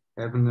actually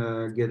have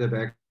a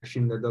GitHub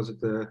action that does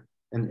it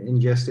and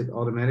ingest it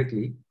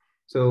automatically.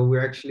 So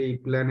we're actually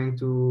planning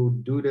to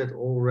do that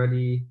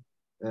already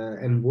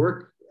and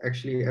work.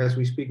 Actually, as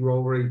we speak, we're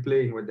already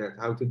playing with that,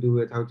 how to do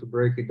it, how to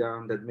break it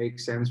down, that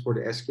makes sense for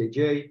the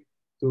SKJ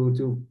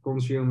to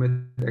consume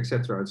it,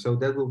 etc. So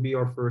that will be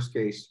our first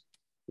case.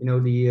 You know,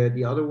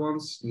 the other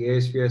ones, the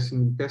ASVS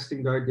and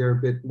testing guide, they're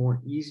a bit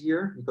more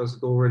easier because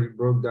it already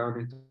broke down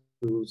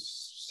into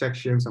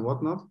sections and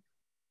whatnot.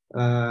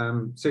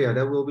 So yeah,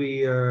 that will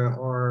be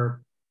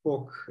our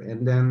POC,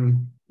 and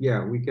then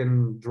yeah, we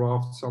can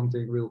draft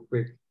something real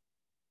quick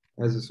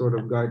as a sort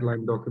of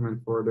guideline document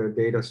for the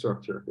data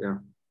structure. Yeah.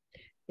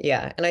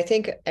 Yeah, and I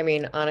think, I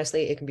mean,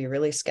 honestly, it can be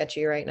really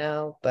sketchy right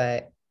now,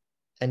 but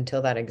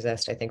until that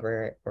exists, I think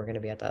we're going to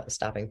be at that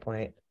stopping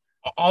point.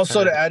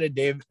 Also, to add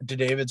to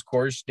David's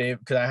course, Dave,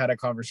 because I had a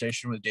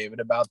conversation with David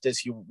about this,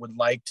 he would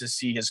like to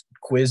see his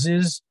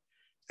quizzes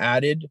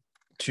added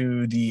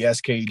to the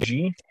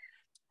SKG.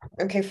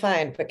 Okay,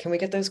 fine, but can we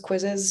get those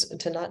quizzes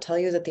to not tell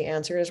you that the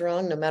answer is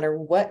wrong, no matter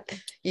what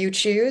you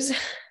choose?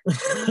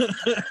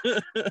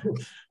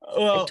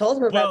 Well, I told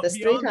him about this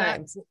 3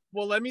 times.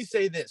 Well, let me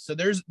say this. So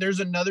there's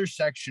another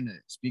section in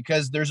this,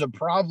 because there's a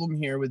problem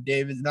here with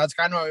David, and that's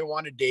kind of why we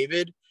wanted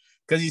David,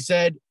 because he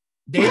said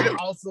David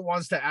also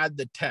wants to add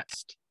the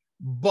test,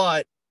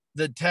 but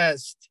the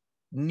test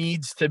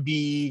needs to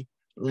be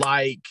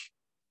like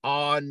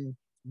on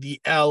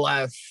the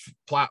LF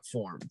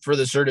platform for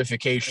the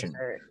certification.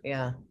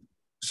 Yeah.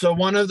 So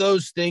one of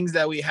those things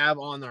that we have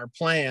on our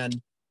plan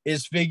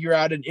is figure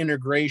out an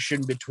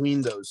integration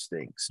between those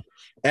things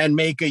and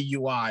make a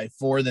UI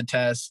for the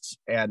tests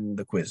and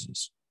the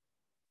quizzes,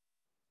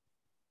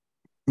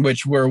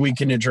 where we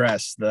can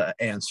address the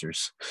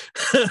answers.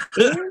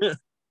 I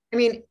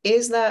mean,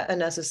 is that a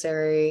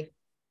necessary?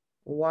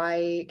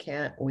 Why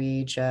can't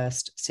we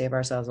just save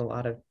ourselves a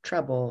lot of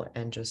trouble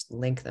and just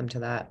link them to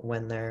that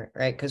when they're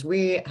right? Because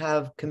we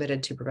have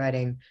committed to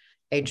providing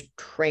a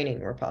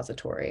training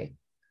repository.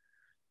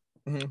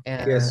 Mm-hmm.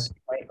 And yes,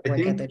 why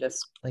can't they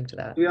just link to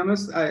that? To be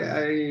honest,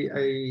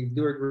 I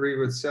do agree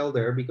with Sel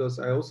there, because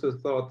I also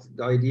thought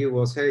the idea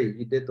was, hey,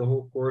 you did the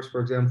whole course, for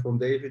example, from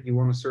David, you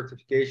want a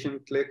certification,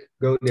 click,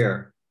 go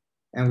there.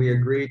 And we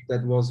agreed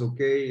that was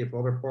okay if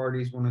other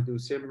parties want to do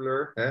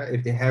similar,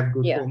 if they have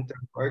good content,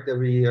 right? That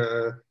we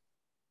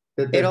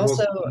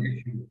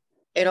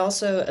it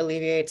also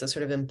alleviates a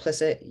sort of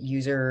implicit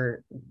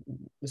user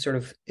sort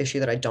of issue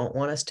that I don't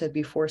want us to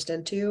be forced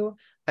into.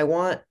 I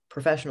want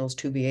professionals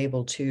to be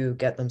able to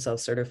get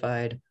themselves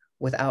certified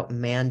without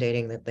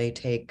mandating that they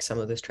take some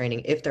of this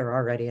training if they're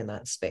already in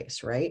that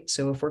space, right?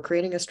 So if we're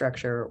creating a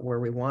structure where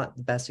we want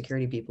the best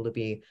security people to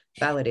be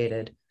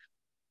validated,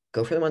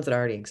 go for the ones that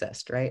already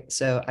exist, right?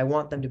 So I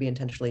want them to be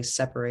intentionally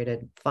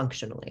separated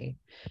functionally,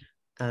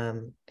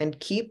 and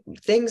keep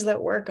things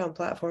that work on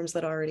platforms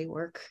that already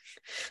work.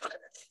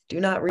 Do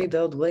not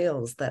rebuild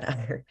wheels that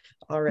are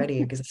already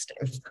existing.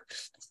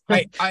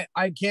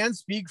 I can't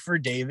speak for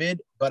David,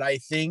 but I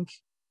think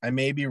I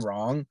may be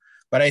wrong,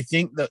 but I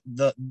think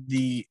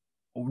the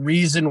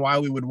reason why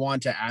we would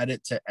want to add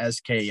it to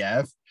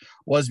SKF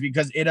was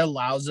because it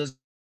allows us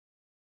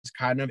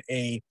kind of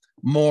a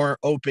more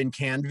open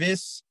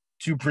canvas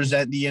to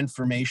present the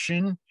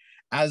information,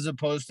 as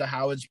opposed to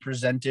how it's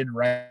presented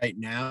right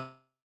now,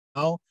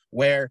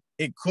 where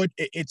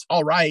it's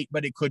all right,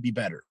 but it could be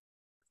better.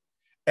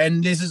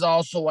 And this is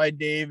also why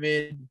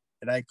David,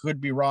 and I could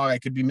be wrong, I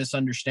could be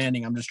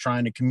misunderstanding, I'm just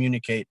trying to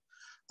communicate.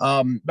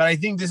 But I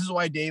think this is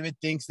why David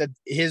thinks that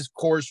his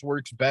course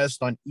works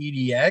best on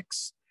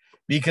EDX,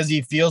 because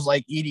he feels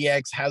like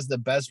EDX has the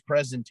best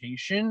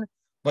presentation,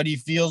 but he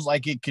feels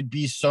like it could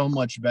be so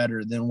much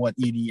better than what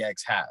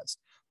EDX has.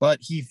 But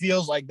he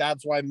feels like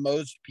that's why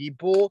most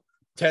people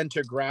tend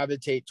to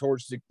gravitate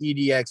towards the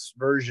EDX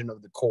version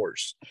of the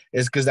course,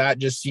 is because that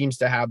just seems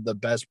to have the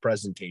best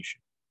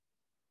presentation.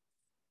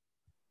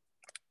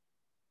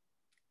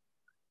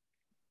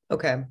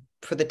 Okay.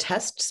 For the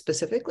test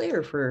specifically,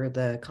 or for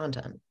the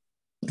content?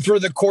 For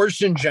the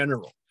course in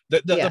general.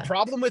 The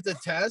problem with the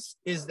test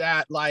is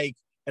that, like,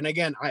 and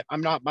again, I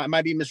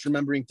might be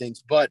misremembering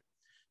things, but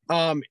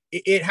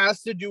it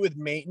has to do with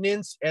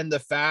maintenance and the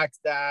fact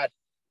that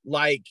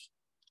like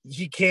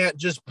he can't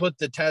just put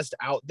the test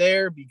out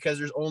there because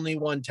there's only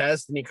one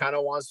test, and he kind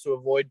of wants to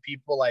avoid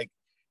people like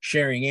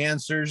sharing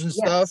answers and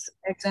stuff.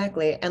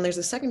 Exactly. And there's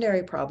a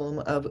secondary problem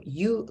of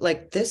you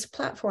like this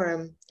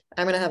platform.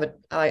 I'm going to have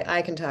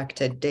I can talk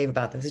to Dave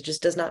about this. It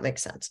just does not make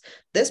sense.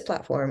 This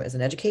platform is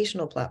an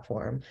educational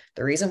platform.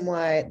 The reason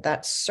why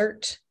that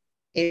cert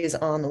is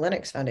on the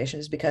Linux Foundation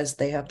is because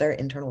they have their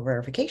internal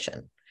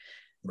verification.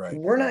 Right.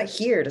 We're not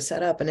here to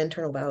set up an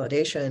internal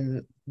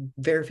validation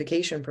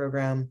verification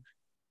program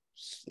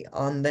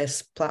on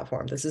this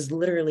platform. This is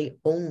literally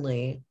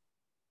only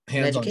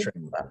an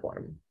education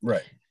platform.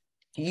 Right.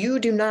 You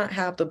do not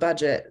have the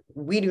budget.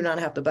 We do not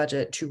have the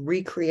budget to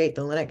recreate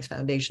the Linux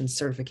Foundation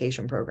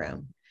certification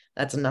program.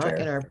 That's not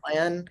in our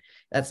plan.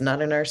 That's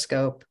not in our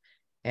scope.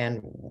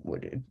 And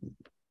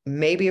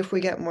maybe if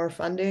we get more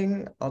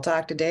funding, I'll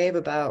talk to Dave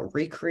about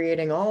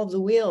recreating all of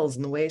the wheels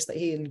in the ways that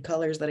he and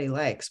colors that he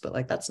likes. But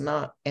like, that's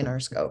not in our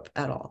scope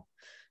at all.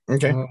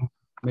 Okay.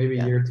 Maybe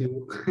year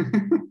 2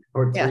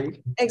 or 3. Yeah,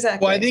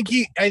 exactly. Well, I think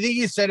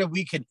he said if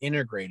we could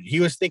integrate it. He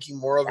was thinking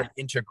more of an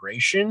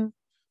integration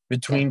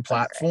between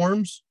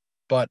platforms,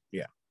 but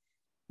yeah,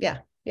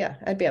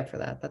 I'd be up for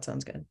that. That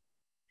sounds good.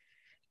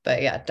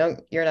 But yeah,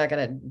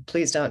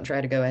 please don't try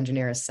to go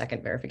engineer a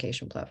second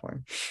verification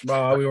platform.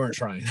 Well, we weren't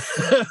trying.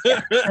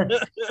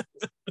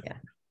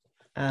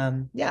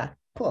 Yeah,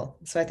 cool.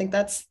 So I think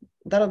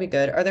that'll be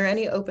good. Are there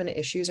any open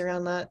issues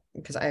around that?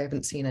 Because I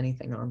haven't seen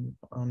anything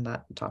on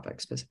that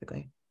topic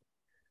specifically.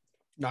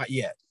 Not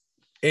yet.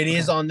 It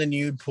is on the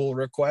new pull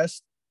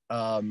request.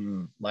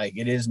 Like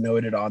it is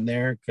noted on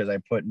there because I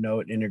put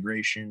note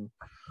integration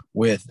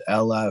with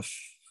LF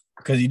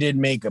because he did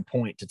make a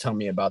point to tell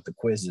me about the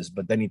quizzes,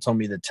 but then he told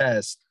me the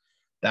test,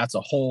 that's a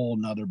whole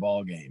nother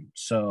ball game.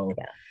 So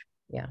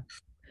yeah.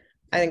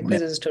 I think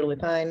quizzes is totally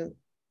fine.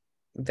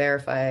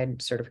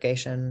 Verified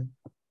certification,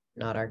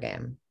 not our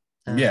game.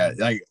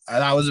 Like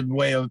that was a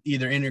way of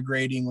either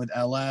integrating with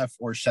LF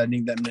or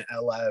sending them to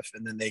LF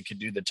and then they could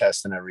do the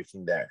test and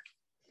everything there.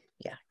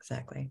 Yeah,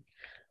 exactly.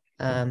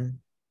 And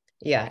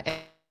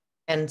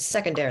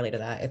secondarily to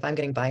that, if I'm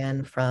getting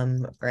buy-in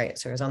from, right,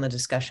 so I was on the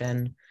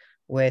discussion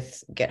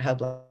with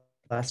GitHub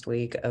last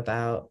week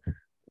about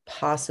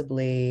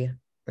possibly,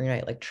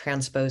 right, like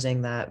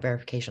transposing that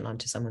verification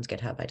onto someone's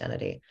GitHub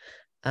identity.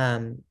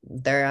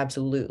 They're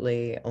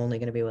absolutely only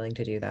going to be willing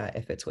to do that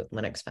if it's with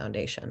Linux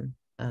Foundation.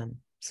 Okay.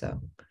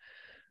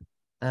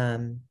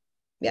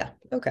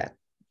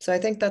 So I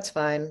think that's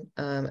fine.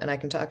 And I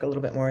can talk a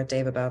little bit more with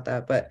Dave about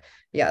that. But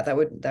yeah, that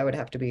would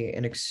have to be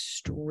an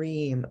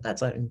extreme,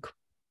 that's a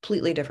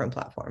completely different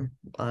platform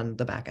on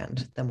the back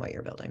end than what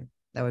you're building.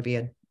 That would be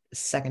a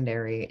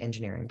secondary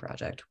engineering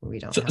project where we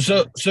don't have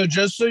so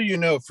just so you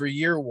know, for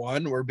year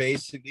 1, we're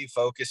basically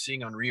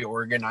focusing on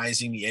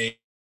reorganizing the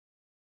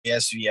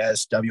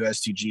ASVS,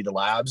 WSTG, the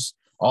labs,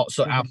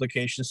 also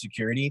application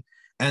security.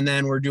 And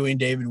then we're doing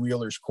David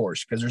Wheeler's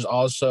course because there's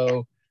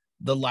also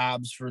the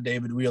labs for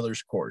David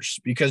Wheeler's course,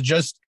 because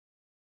just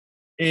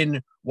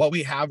in what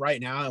we have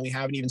right now, and we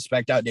haven't even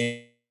spec'd out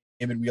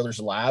David Wheeler's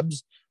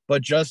labs,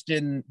 but just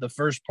in the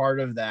first part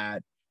of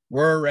that,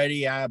 we're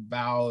already at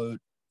about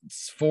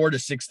 4,000 to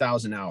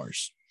 6,000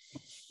 hours,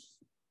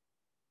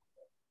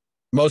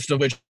 most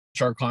of which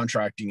are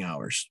contracting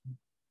hours.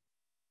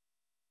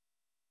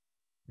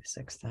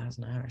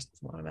 6,000 hours.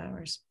 That's a lot of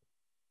hours.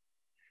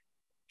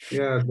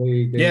 Yeah.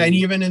 And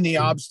even in the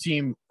ops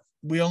team,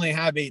 we only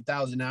have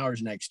 8,000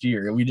 hours next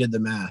year. We did the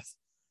math.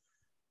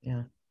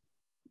 Yeah.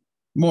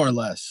 More or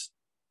less.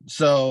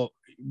 So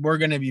we're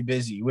going to be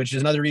busy, which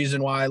is another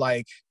reason why,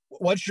 like,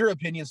 what's your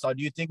opinion, Saul?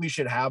 Do you think we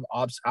should have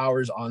ops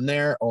hours on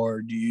there,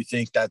 or do you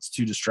think that's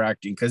too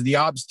distracting? Because the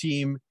ops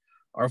team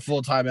are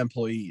full-time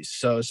employees.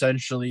 So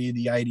essentially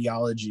the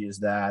ideology is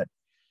that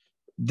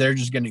they're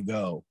just going to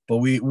go. But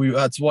we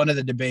that's one of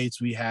the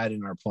debates we had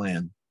in our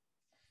plan.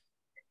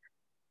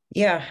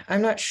 Yeah,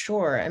 I'm not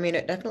sure. I mean,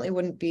 it definitely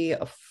wouldn't be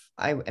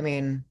I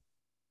mean,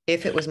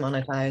 if it was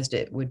monetized,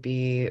 it would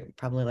be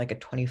probably like a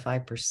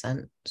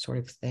 25% sort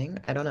of thing.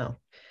 I don't know.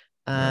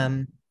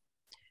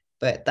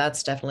 But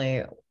that's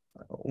definitely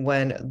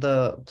when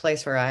the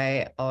place where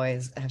I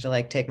always have to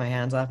like take my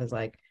hands off is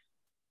like,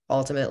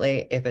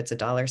 ultimately, if it's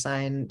a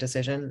 $sign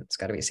decision, it's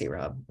got to be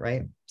C-Rob,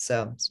 right?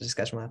 So it's a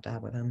discussion we'll have to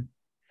have with him.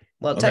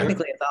 Well,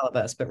 technically it's all of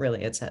us, but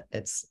really it's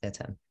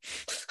him.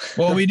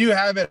 Well, we do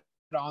have it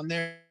on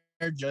there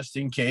just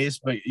in case,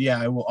 but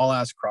yeah, I'll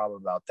ask Rob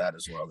about that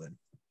as well then.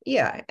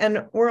 Yeah,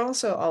 and we're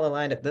also all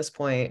aligned at this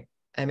point.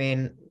 I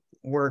mean,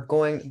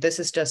 this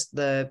is just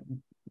the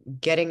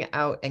getting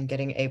out and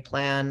getting a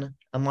plan,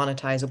 a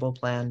monetizable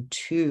plan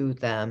to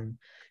them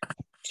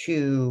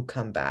to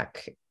come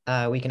back.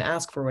 We can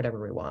ask for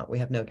whatever we want. We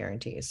have no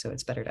guarantees, so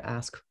it's better to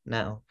ask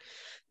now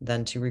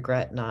than to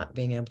regret not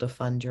being able to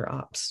fund your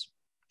ops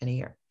in a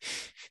year.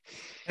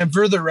 And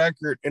for the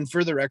record,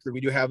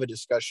 we do have a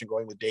discussion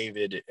going with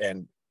David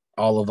and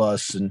all of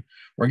us, and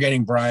we're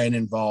getting Brian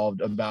involved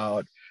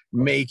about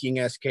making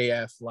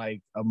SKF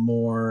like a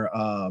more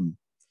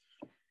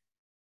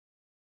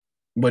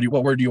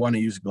what word do you want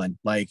to use, Glenn?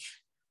 Like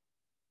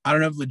I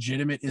don't know if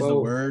legitimate is the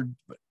word,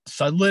 but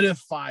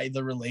solidify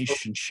the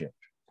relationship.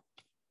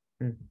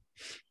 If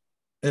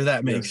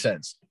that makes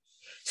sense.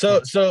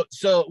 So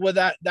what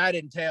that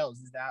entails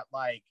is that,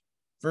 like,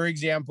 for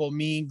example,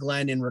 me,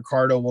 Glenn, and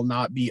Ricardo will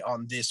not be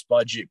on this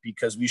budget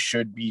because we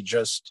should be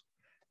just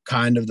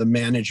kind of the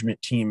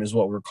management team is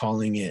what we're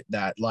calling it,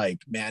 that like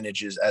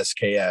manages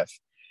SKF,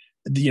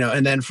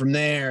 and then from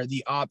there,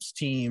 the ops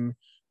team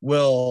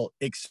will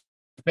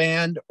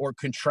expand or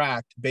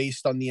contract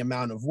based on the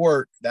amount of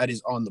work that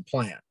is on the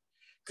plan.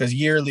 Because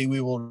yearly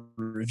we will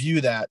review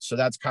that. So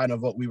that's kind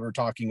of what we were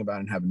talking about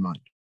and have in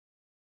mind.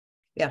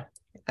 Yeah,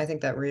 I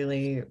think that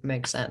really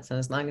makes sense. And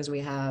as long as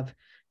we have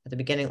at the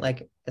beginning,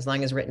 like as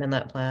long as written in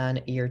that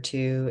plan, year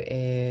 2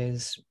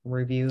 is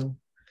review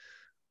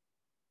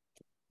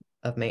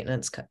of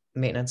maintenance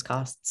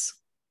costs.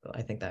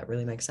 I think that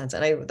really makes sense.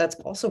 And that's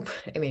also,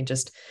 I mean,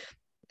 just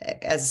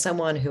as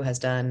someone who has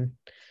done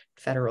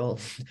federal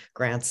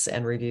grants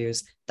and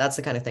reviews, that's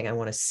the kind of thing I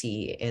want to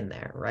see in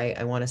there, right?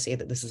 I want to see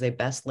that this is a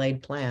best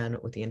laid plan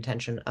with the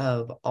intention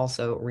of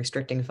also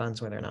restricting funds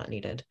where they're not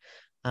needed,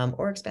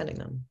 or expanding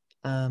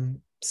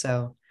them.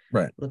 So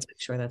right, let's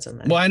make sure that's in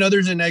there. Well, I know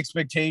there's an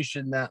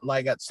expectation that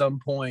like at some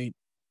point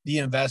the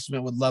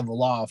investment would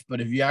level off,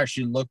 but if you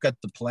actually look at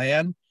the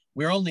plan,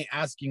 we're only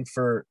asking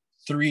for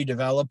 3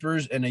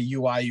 developers and a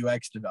UI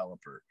UX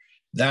developer.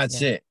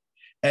 That's it.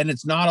 And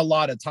it's not a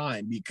lot of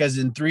time, because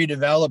in 3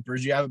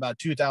 developers, you have about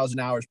 2,000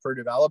 hours per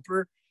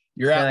developer.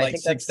 You're at like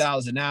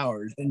 6,000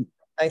 hours. And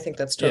I think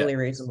that's totally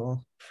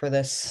reasonable for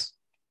this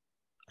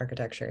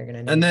architecture you're going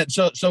to need. And then,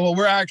 so what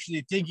we're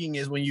actually thinking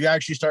is when you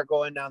actually start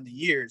going down the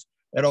years,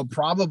 it'll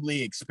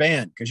probably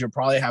expand because you'll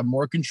probably have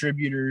more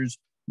contributors,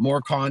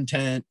 more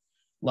content.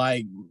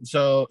 Like,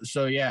 so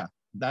yeah,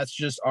 that's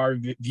just our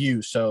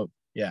view. So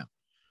yeah.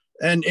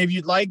 And if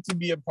you'd like to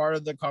be a part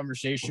of the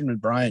conversation with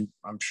Brian,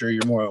 I'm sure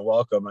you're more than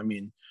welcome. I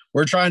mean,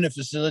 we're trying to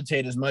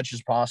facilitate as much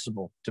as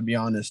possible, to be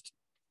honest.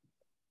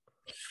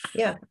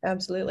 Yeah,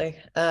 absolutely.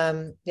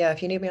 Yeah,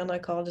 if you need me on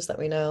that call, just let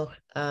me know.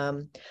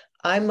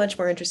 I'm much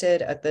more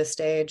interested at this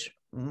stage.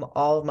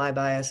 All of my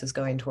bias is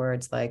going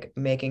towards like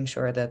making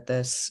sure that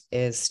this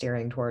is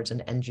steering towards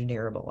an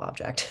engineerable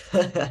object.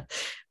 Where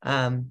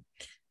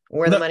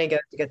the money goes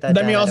to get that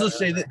let done, me also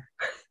say that.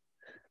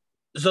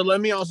 So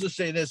let me also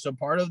say this. So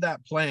part of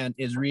that plan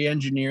is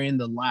re-engineering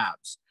the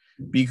labs,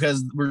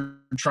 because we're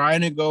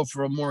trying to go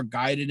for a more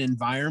guided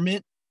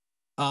environment,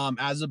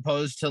 as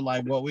opposed to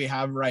like what we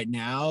have right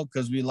now,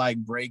 because we like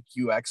break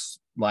UX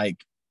like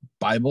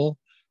Bible.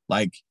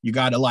 Like you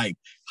got to like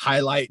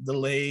highlight the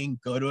link,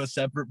 go to a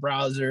separate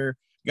browser,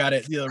 got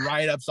to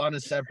write-ups on a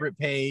separate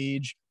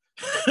page.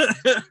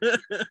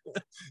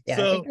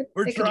 So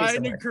we're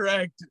trying to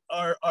correct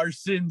our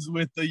sins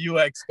with the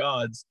UX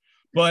gods.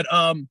 But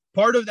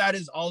part of that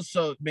is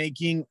also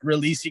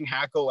releasing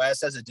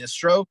HackOS as a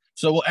distro.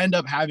 So we'll end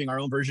up having our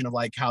own version of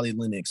like Kali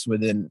Linux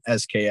within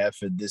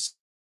SKF and this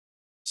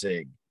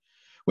SIG,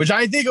 which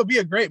I think will be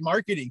a great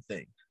marketing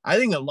thing. I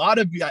think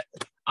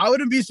I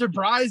wouldn't be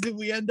surprised if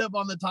we end up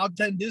on the top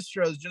 10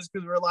 distros just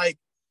because we're like,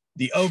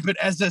 the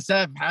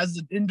OpenSSF has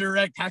an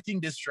indirect hacking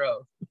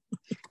distro.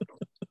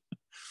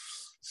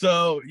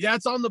 So yeah,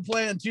 it's on the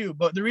plan too.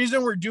 But the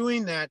reason we're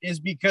doing that is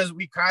because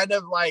we kind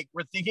of like,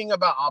 we're thinking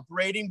about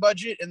operating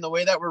budget, and the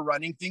way that we're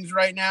running things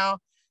right now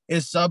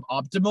is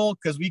suboptimal,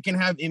 because we can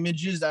have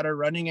images that are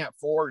running at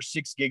 4 or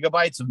 6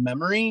 gigabytes of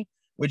memory,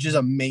 which is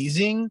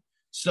amazing.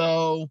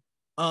 So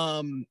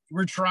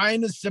we're trying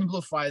to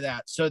simplify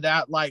that so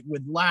that like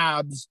with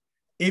labs,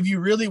 if you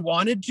really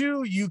wanted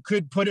to, you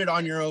could put it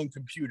on your own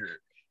computer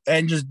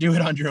and just do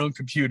it on your own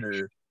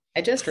computer.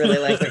 I just really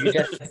like what you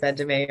just said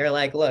to me. You're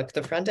like, look,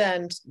 the front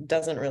end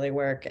doesn't really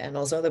work, and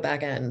also the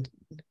back end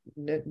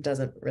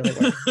doesn't really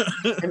work.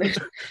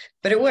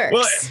 But it works.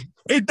 Well,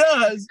 it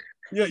does.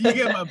 You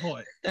get my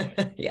point.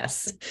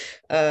 Yes.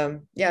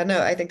 Yeah,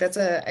 no, I think that's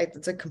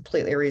a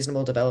completely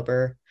reasonable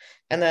developer.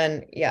 And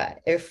then yeah,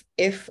 if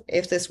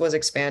this was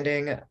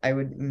expanding, I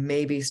would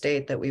maybe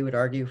state that we would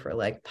argue for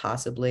like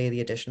possibly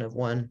the addition of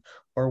 1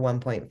 or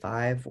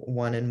 1.5,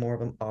 one in more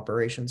of an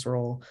operations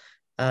role,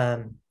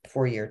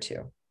 for year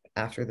 2,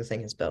 after the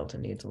thing is built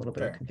and needs a little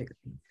bit of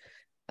configuration.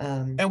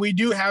 And we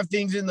do have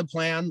things in the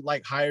plan,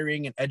 like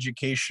hiring an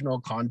educational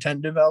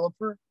content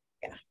developer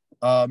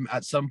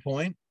at some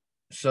point.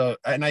 So,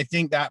 and I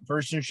think that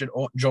person should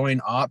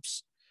join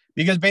ops,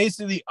 because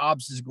basically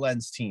ops is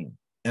Glenn's team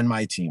and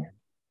my team.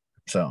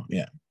 So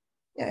yeah,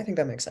 I think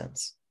that makes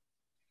sense.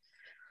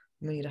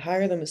 We need to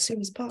hire them as soon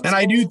as possible. And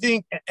I do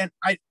think, and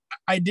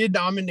I did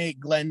nominate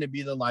Glenn to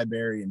be the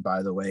librarian,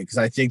 by the way, because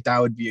I think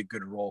that would be a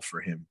good role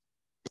for him.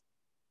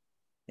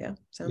 Yeah,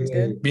 sounds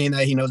good. Being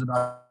that he knows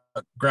about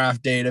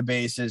graph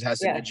databases,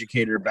 has an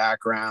educator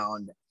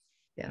background.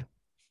 Yeah.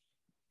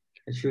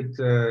 I should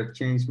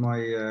change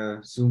my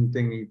Zoom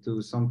thingy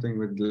to something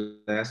with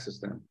glasses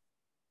then.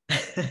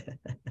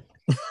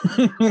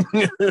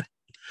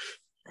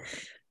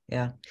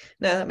 Yeah,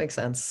 no, that makes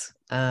sense.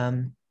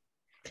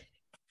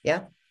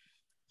 Yeah,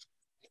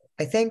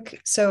 I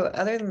think so.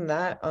 Other than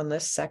that, on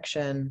this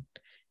section,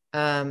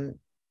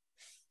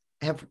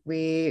 have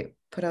we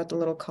put out the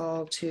little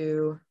call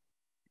to?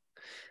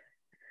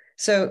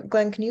 So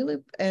Glenn, can you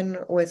loop in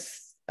with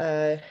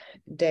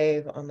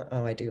Dave on the?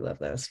 Oh, I do love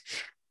those.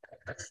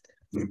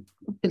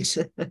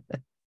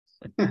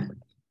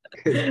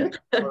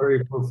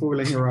 Sorry for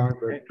fooling around,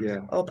 but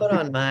yeah. I'll put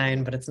on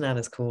mine, but it's not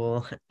as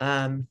cool.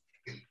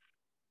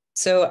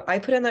 So I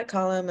put in that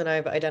column and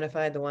I've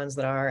identified the ones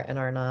that are and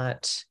are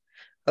not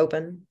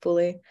open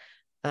fully.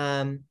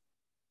 And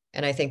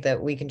I think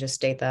that we can just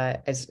state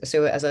that as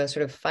a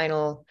sort of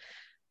final,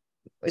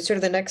 it's sort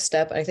of the next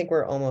step. I think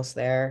we're almost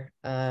there.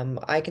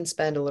 I can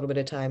spend a little bit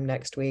of time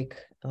next week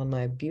on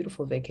my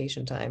beautiful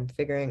vacation time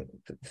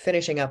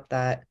finishing up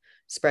that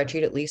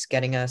spreadsheet, at least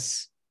getting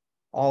us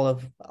all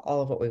of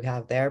what we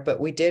have there. But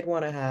we did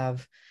want to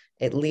have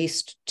at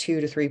least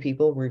 2 to 3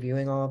 people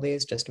reviewing all of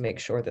these just to make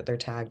sure that they're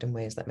tagged in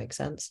ways that make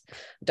sense.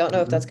 Don't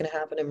know if that's going to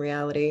happen in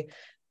reality.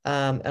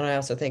 And I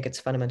also think it's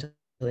fundamentally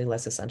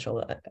less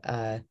essential.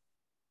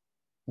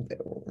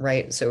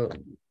 Right. So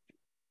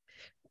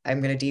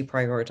I'm going to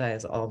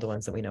deprioritize all the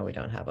ones that we know we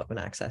don't have open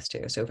access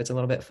to. So if it's a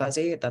little bit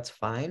fuzzy, that's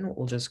fine.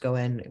 We'll just go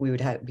in. We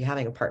would be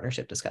having a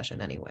partnership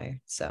discussion anyway.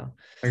 So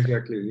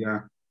Exactly.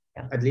 Yeah.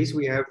 At least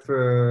we have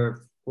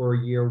for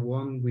year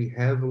 1, we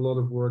have a lot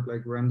of work,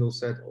 like Randall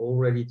said,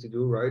 already to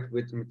do, right,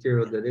 with the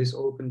material that is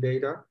open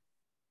data.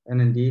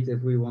 And indeed,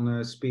 if we want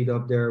to speed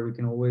up there, we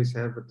can always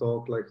have a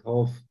talk like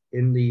half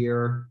in the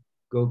year,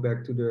 go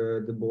back to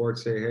the board,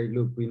 say, hey,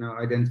 look, we now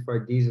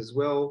identified these as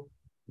well,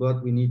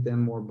 but we need then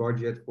more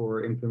budget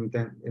for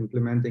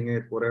implementing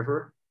it,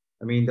 whatever.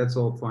 I mean, that's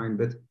all fine.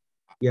 But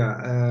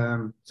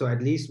yeah, so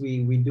at least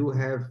we do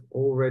have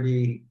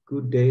already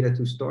good data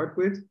to start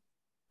with.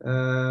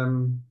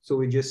 So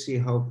we just see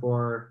how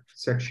far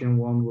section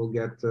 1 will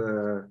get,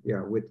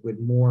 with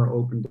more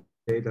open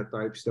data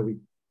types that we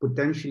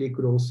potentially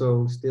could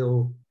also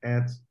still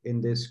add in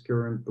this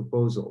current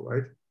proposal,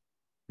 right?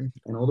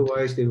 And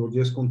otherwise, they will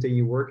just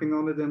continue working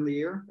on it in the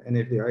year. And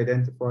if they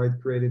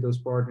identified, created those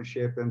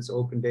partnerships and it's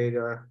open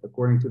data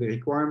according to the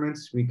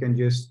requirements, we can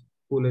just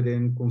pull it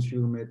in,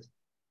 consume it.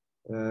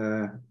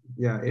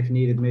 If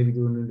needed, maybe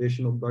do an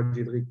additional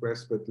budget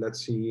request, but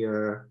let's see,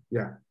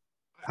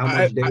 how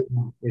much data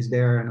is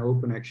there and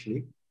open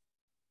actually.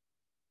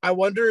 I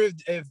wonder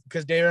if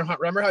because David,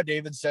 remember how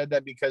David said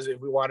that because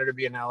if we wanted to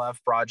be an LF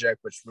project,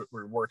 which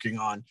we're working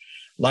on,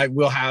 like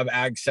we'll have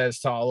access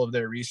to all of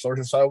their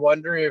resources. So I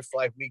wonder if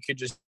like we could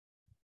just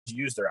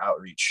use their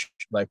outreach.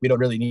 Like we don't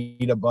really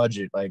need a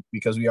budget, like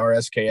because we are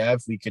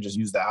SKF, we could just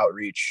use the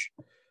outreach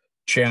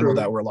channel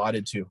that we're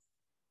allotted to.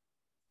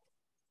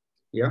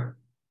 Yeah.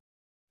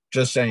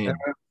 Just saying.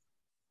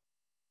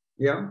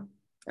 Yeah.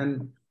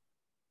 And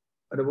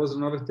there was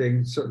another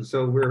thing.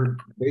 So we're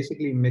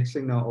basically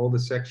mixing now all the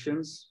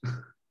sections,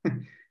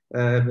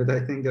 but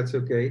I think that's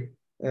okay.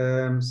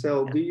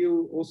 Sel, do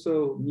you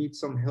also need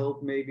some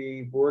help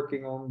maybe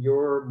working on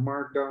your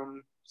Markdown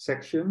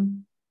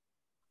section?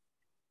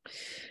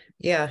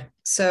 Yeah.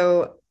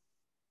 So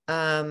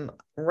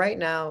right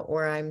now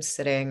where I'm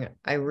sitting,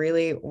 I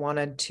really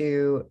wanted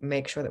to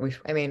make sure that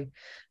I'm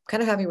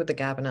kind of happy with the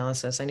gap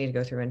analysis. I need to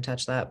go through and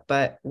touch that.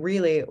 But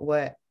really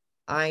what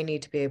I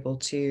need to be able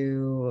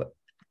to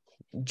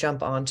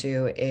jump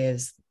onto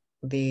is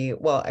I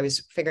was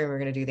figuring we're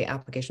going to do the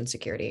application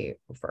security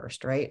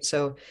first, right?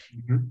 So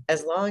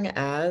as long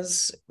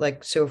as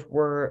so if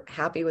we're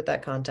happy with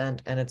that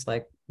content and it's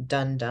like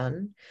done,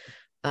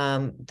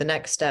 the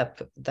next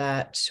step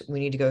that we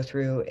need to go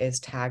through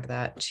is tag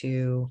that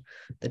to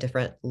the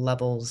different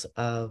levels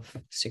of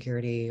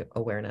security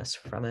awareness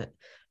from it.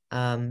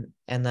 And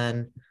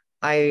then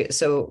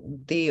so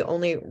the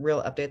only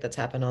real update that's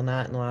happened on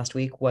that in the last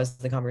week was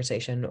the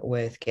conversation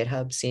with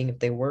GitHub, seeing if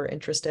they were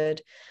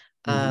interested.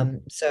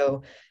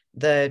 So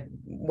the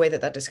way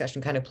that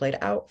discussion kind of played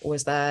out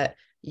was that,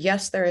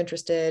 yes, they're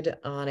interested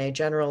on a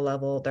general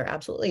level. They're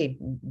absolutely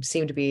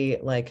seem to be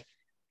like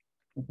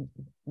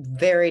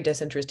very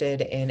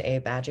disinterested in a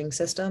badging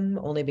system,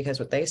 only because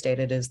what they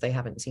stated is they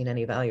haven't seen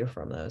any value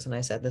from those. And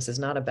I said, this is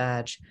not a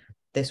badge.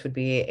 This would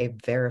be a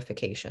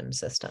verification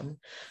system.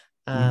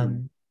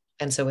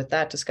 And so with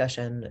that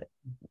discussion,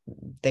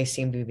 they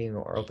seem to be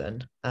more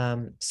open.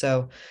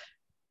 So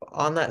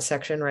on that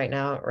section right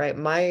now, right,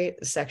 my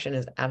section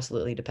is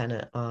absolutely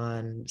dependent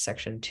on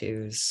section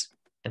 2's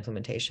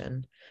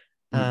implementation.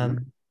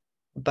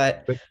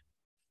 But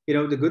you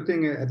know, the good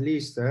thing at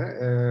least,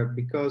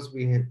 because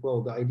we have,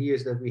 the idea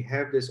is that we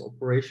have this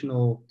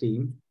operational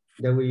team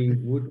that we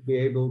would be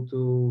able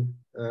to,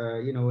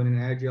 in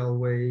an agile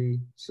way,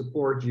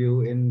 support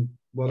you in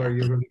what are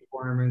your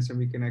requirements, and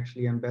we can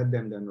actually embed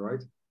them then,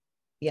 right?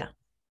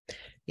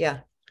 Yeah.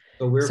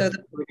 So we're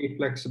pretty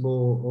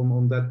flexible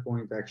on that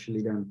point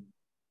actually then.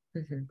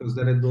 Because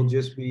then it will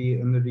just be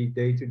under the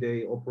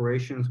day-to-day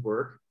operations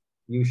work.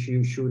 You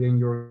shoot in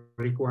your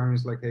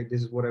requirements like, hey,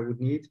 this is what I would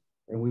need.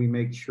 And we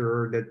make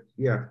sure that,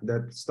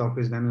 that stuff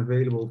is then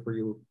available for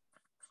you.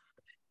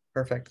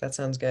 Perfect. That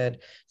sounds good.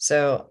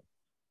 So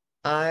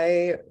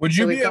would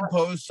you be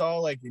opposed,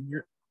 Saul, like in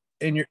your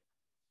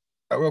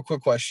a real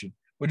quick question?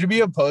 Would you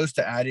be opposed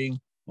to adding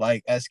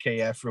like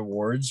SKF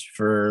rewards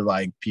for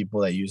like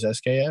people that use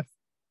SKF?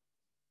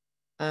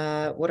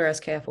 What are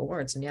SKF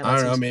awards? And yeah, I that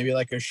don't know, seems maybe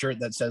like a shirt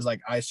that says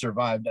like I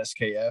survived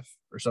SKF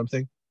or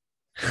something.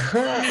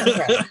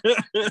 okay.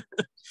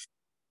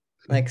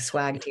 Like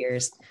swag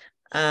tiers.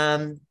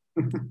 Yeah.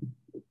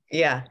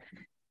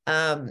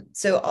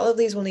 So all of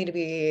these will need to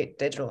be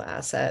digital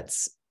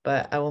assets,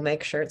 but I will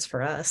make shirts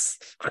for us.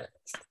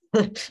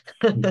 But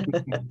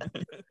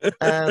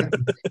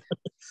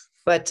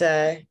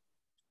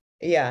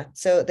yeah,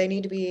 so they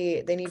need to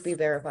be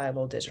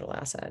verifiable digital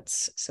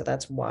assets. So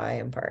that's why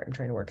I'm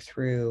trying to work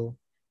through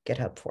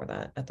GitHub for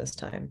that at this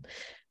time.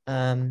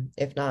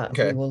 If not,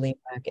 we Okay. will lean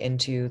back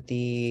into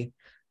the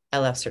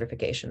LF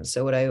certification.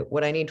 So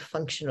what I need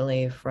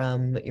functionally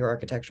from your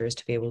architecture is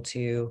to be able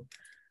to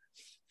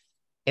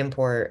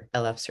import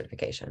LF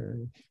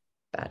certification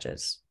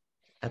badges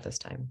at this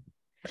time.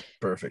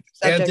 Perfect.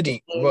 Subject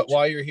Anthony,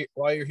 while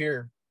you're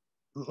here,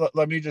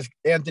 let me just,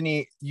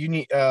 Anthony, you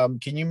need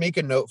can you make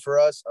a note for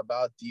us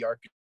about the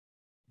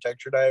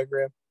architecture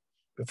diagram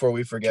before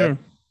we forget? Sure.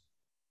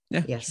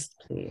 Yeah. Yes,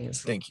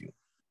 please. Thank you.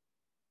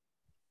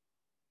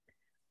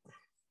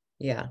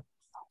 Yeah.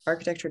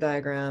 Architecture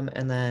diagram,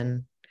 and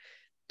then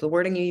the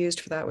wording you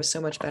used for that was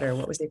so much better.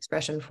 What was the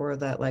expression for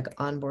that like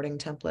onboarding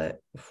template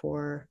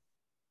for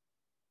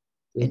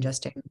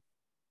ingesting?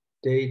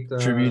 Data.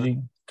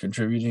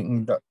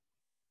 Contributing.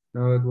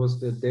 No, it was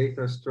the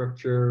data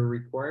structure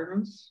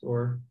requirements,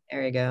 or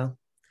There you go.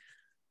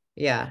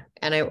 Yeah.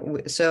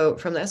 And so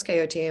from the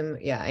SKO team,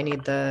 yeah, I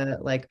need the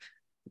like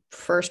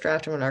first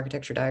draft of an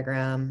architecture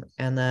diagram,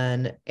 and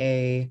then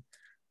a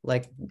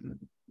like,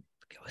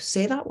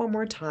 say that one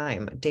more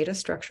time. Data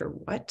structure,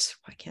 what?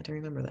 Why can't I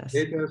remember this?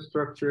 data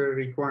structure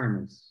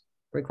requirements.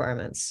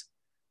 Requirements.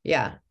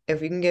 Yeah.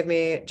 If you can give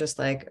me just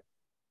like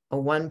a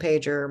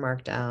one-pager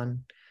markdown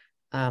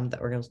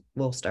that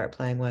we'll start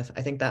playing with,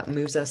 I think that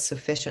moves us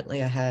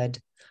sufficiently ahead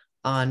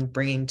on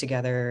bringing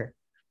together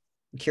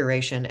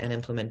curation and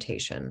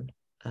implementation.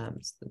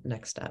 It's the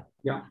next step.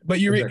 Yeah. But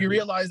you exactly. you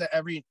realize that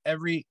every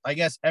I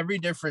guess every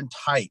different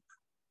type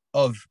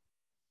of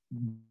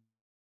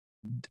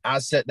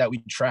asset that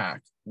we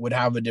track would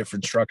have a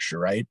different structure,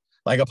 right?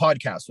 Like a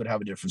podcast would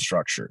have a different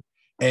structure.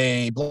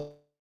 A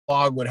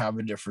blog would have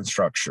a different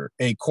structure.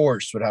 A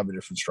course would have a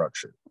different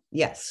structure.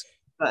 Yes,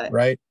 but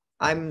right.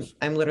 I'm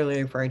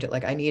literally referring to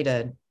like I need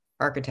an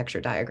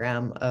architecture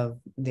diagram of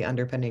the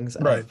underpinnings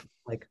of Right.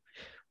 like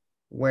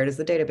where does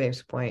the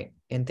database point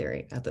in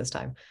theory at this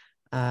time.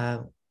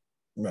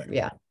 Right.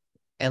 Yeah.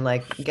 And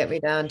like get me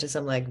down to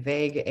some like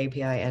vague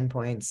API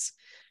endpoints.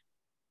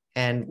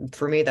 And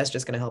for me, that's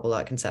just going to help a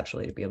lot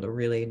conceptually to be able to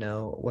really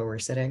know where we're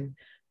sitting.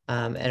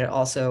 And it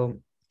also,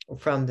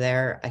 from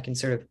there, I can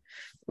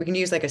we can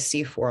use like a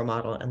C4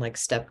 model and like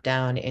step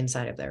down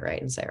inside of there,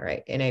 right? And say, all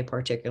right, in a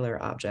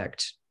particular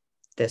object,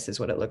 this is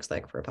what it looks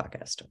like for a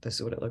podcast. This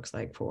is what it looks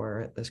like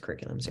for this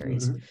curriculum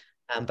series.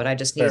 Mm-hmm. But I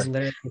just need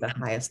literally the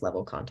highest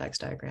level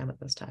context diagram at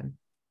this time.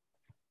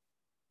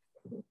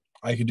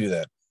 I could do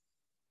that.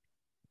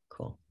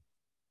 Cool.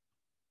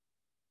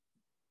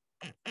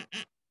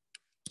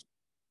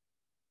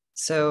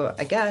 So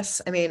I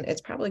guess, I mean,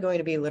 it's probably going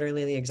to be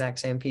literally the exact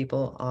same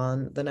people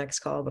on the next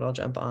call, but I'll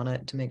jump on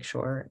it to make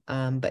sure.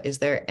 But is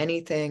there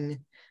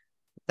anything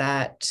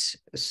that,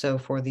 so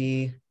for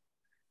the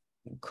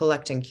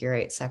collect and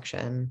curate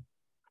section,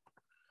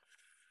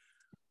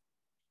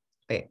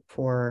 wait,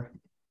 for...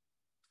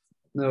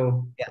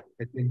 No, yeah,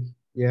 I think,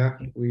 yeah,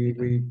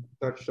 we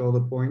touched all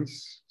the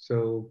points.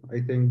 So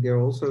I think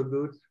they're also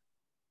good.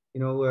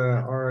 You know,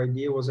 our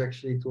idea was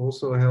actually to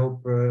also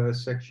help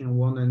section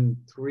 1 and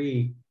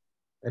 3,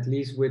 at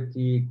least with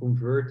the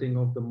converting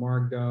of the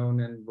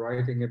markdown and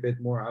writing a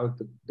bit more out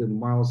the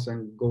miles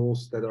and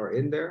goals that are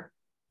in there.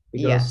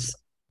 Yes,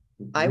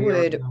 I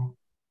would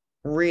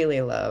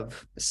really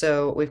love.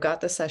 So we've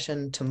got the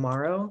session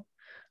tomorrow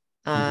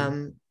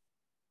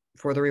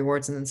for the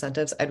rewards and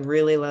incentives. I'd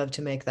really love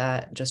to make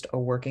that just a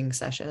working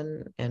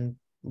session and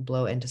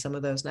blow into some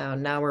of those now.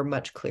 Now we're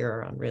much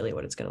clearer on really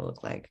what it's going to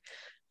look like.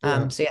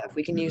 So yeah, if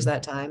we can use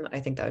that time, I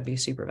think that would be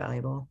super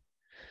valuable.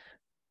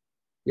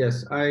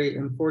 Yes, I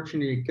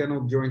unfortunately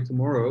cannot join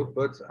tomorrow,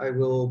 but I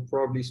will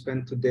probably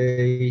spend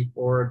today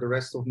or the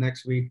rest of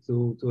next week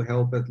to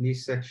help at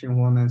least section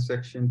 1 and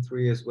section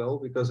 3 as well,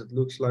 because it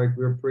looks like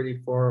we're pretty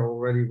far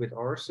already with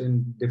ours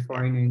in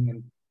defining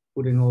and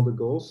putting all the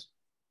goals.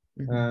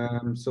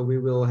 So we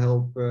will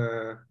help,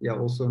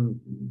 also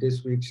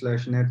this week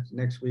 /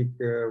 next week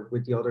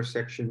with the other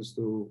sections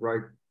to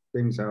write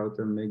things out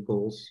and make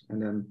goals,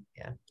 and then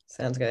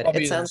sounds good. I'll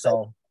be there,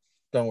 so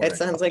don't worry. It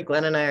sounds like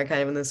Glenn and I are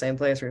kind of in the same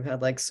place. We've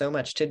had like so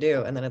much to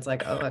do, and then it's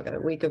like, oh, I've got a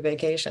week of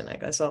vacation. I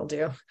guess I'll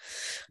do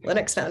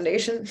Linux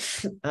Foundation.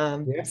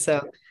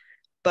 So,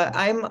 but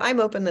I'm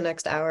open the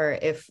next hour.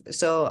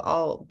 So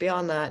I'll be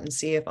on that and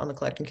see if on the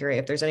collect and curate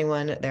if there's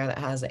anyone there that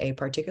has a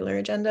particular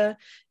agenda.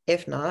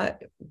 If not,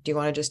 do you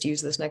want to just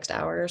use this next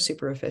hour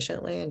super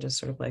efficiently and just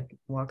sort of like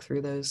walk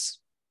through those?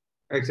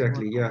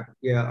 Exactly. Yeah.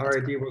 Yeah. Our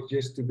idea was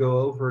just to go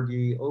over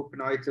the open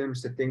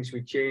items, the things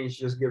we changed,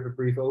 just give a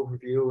brief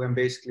overview, and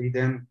basically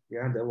then,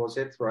 yeah, that was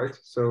it, right?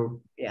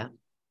 So yeah,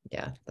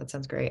 that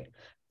sounds great.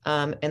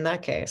 In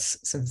that case,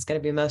 since it's going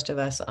to be most of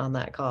us on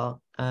that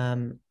call,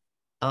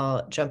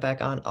 I'll jump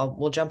back on.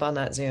 We'll jump on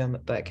that Zoom,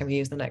 but can we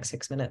use the next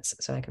 6 minutes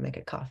so I can make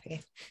a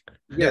coffee?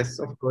 yes,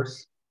 of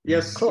course.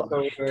 Yes. Cool.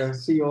 So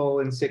see you all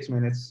in 6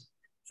 minutes.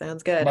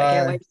 Sounds good. Bye. I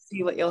can't wait to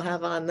see what you'll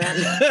have on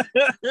then.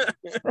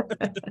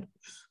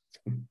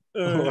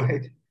 All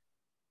right.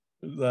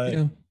 Bye.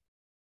 Yeah.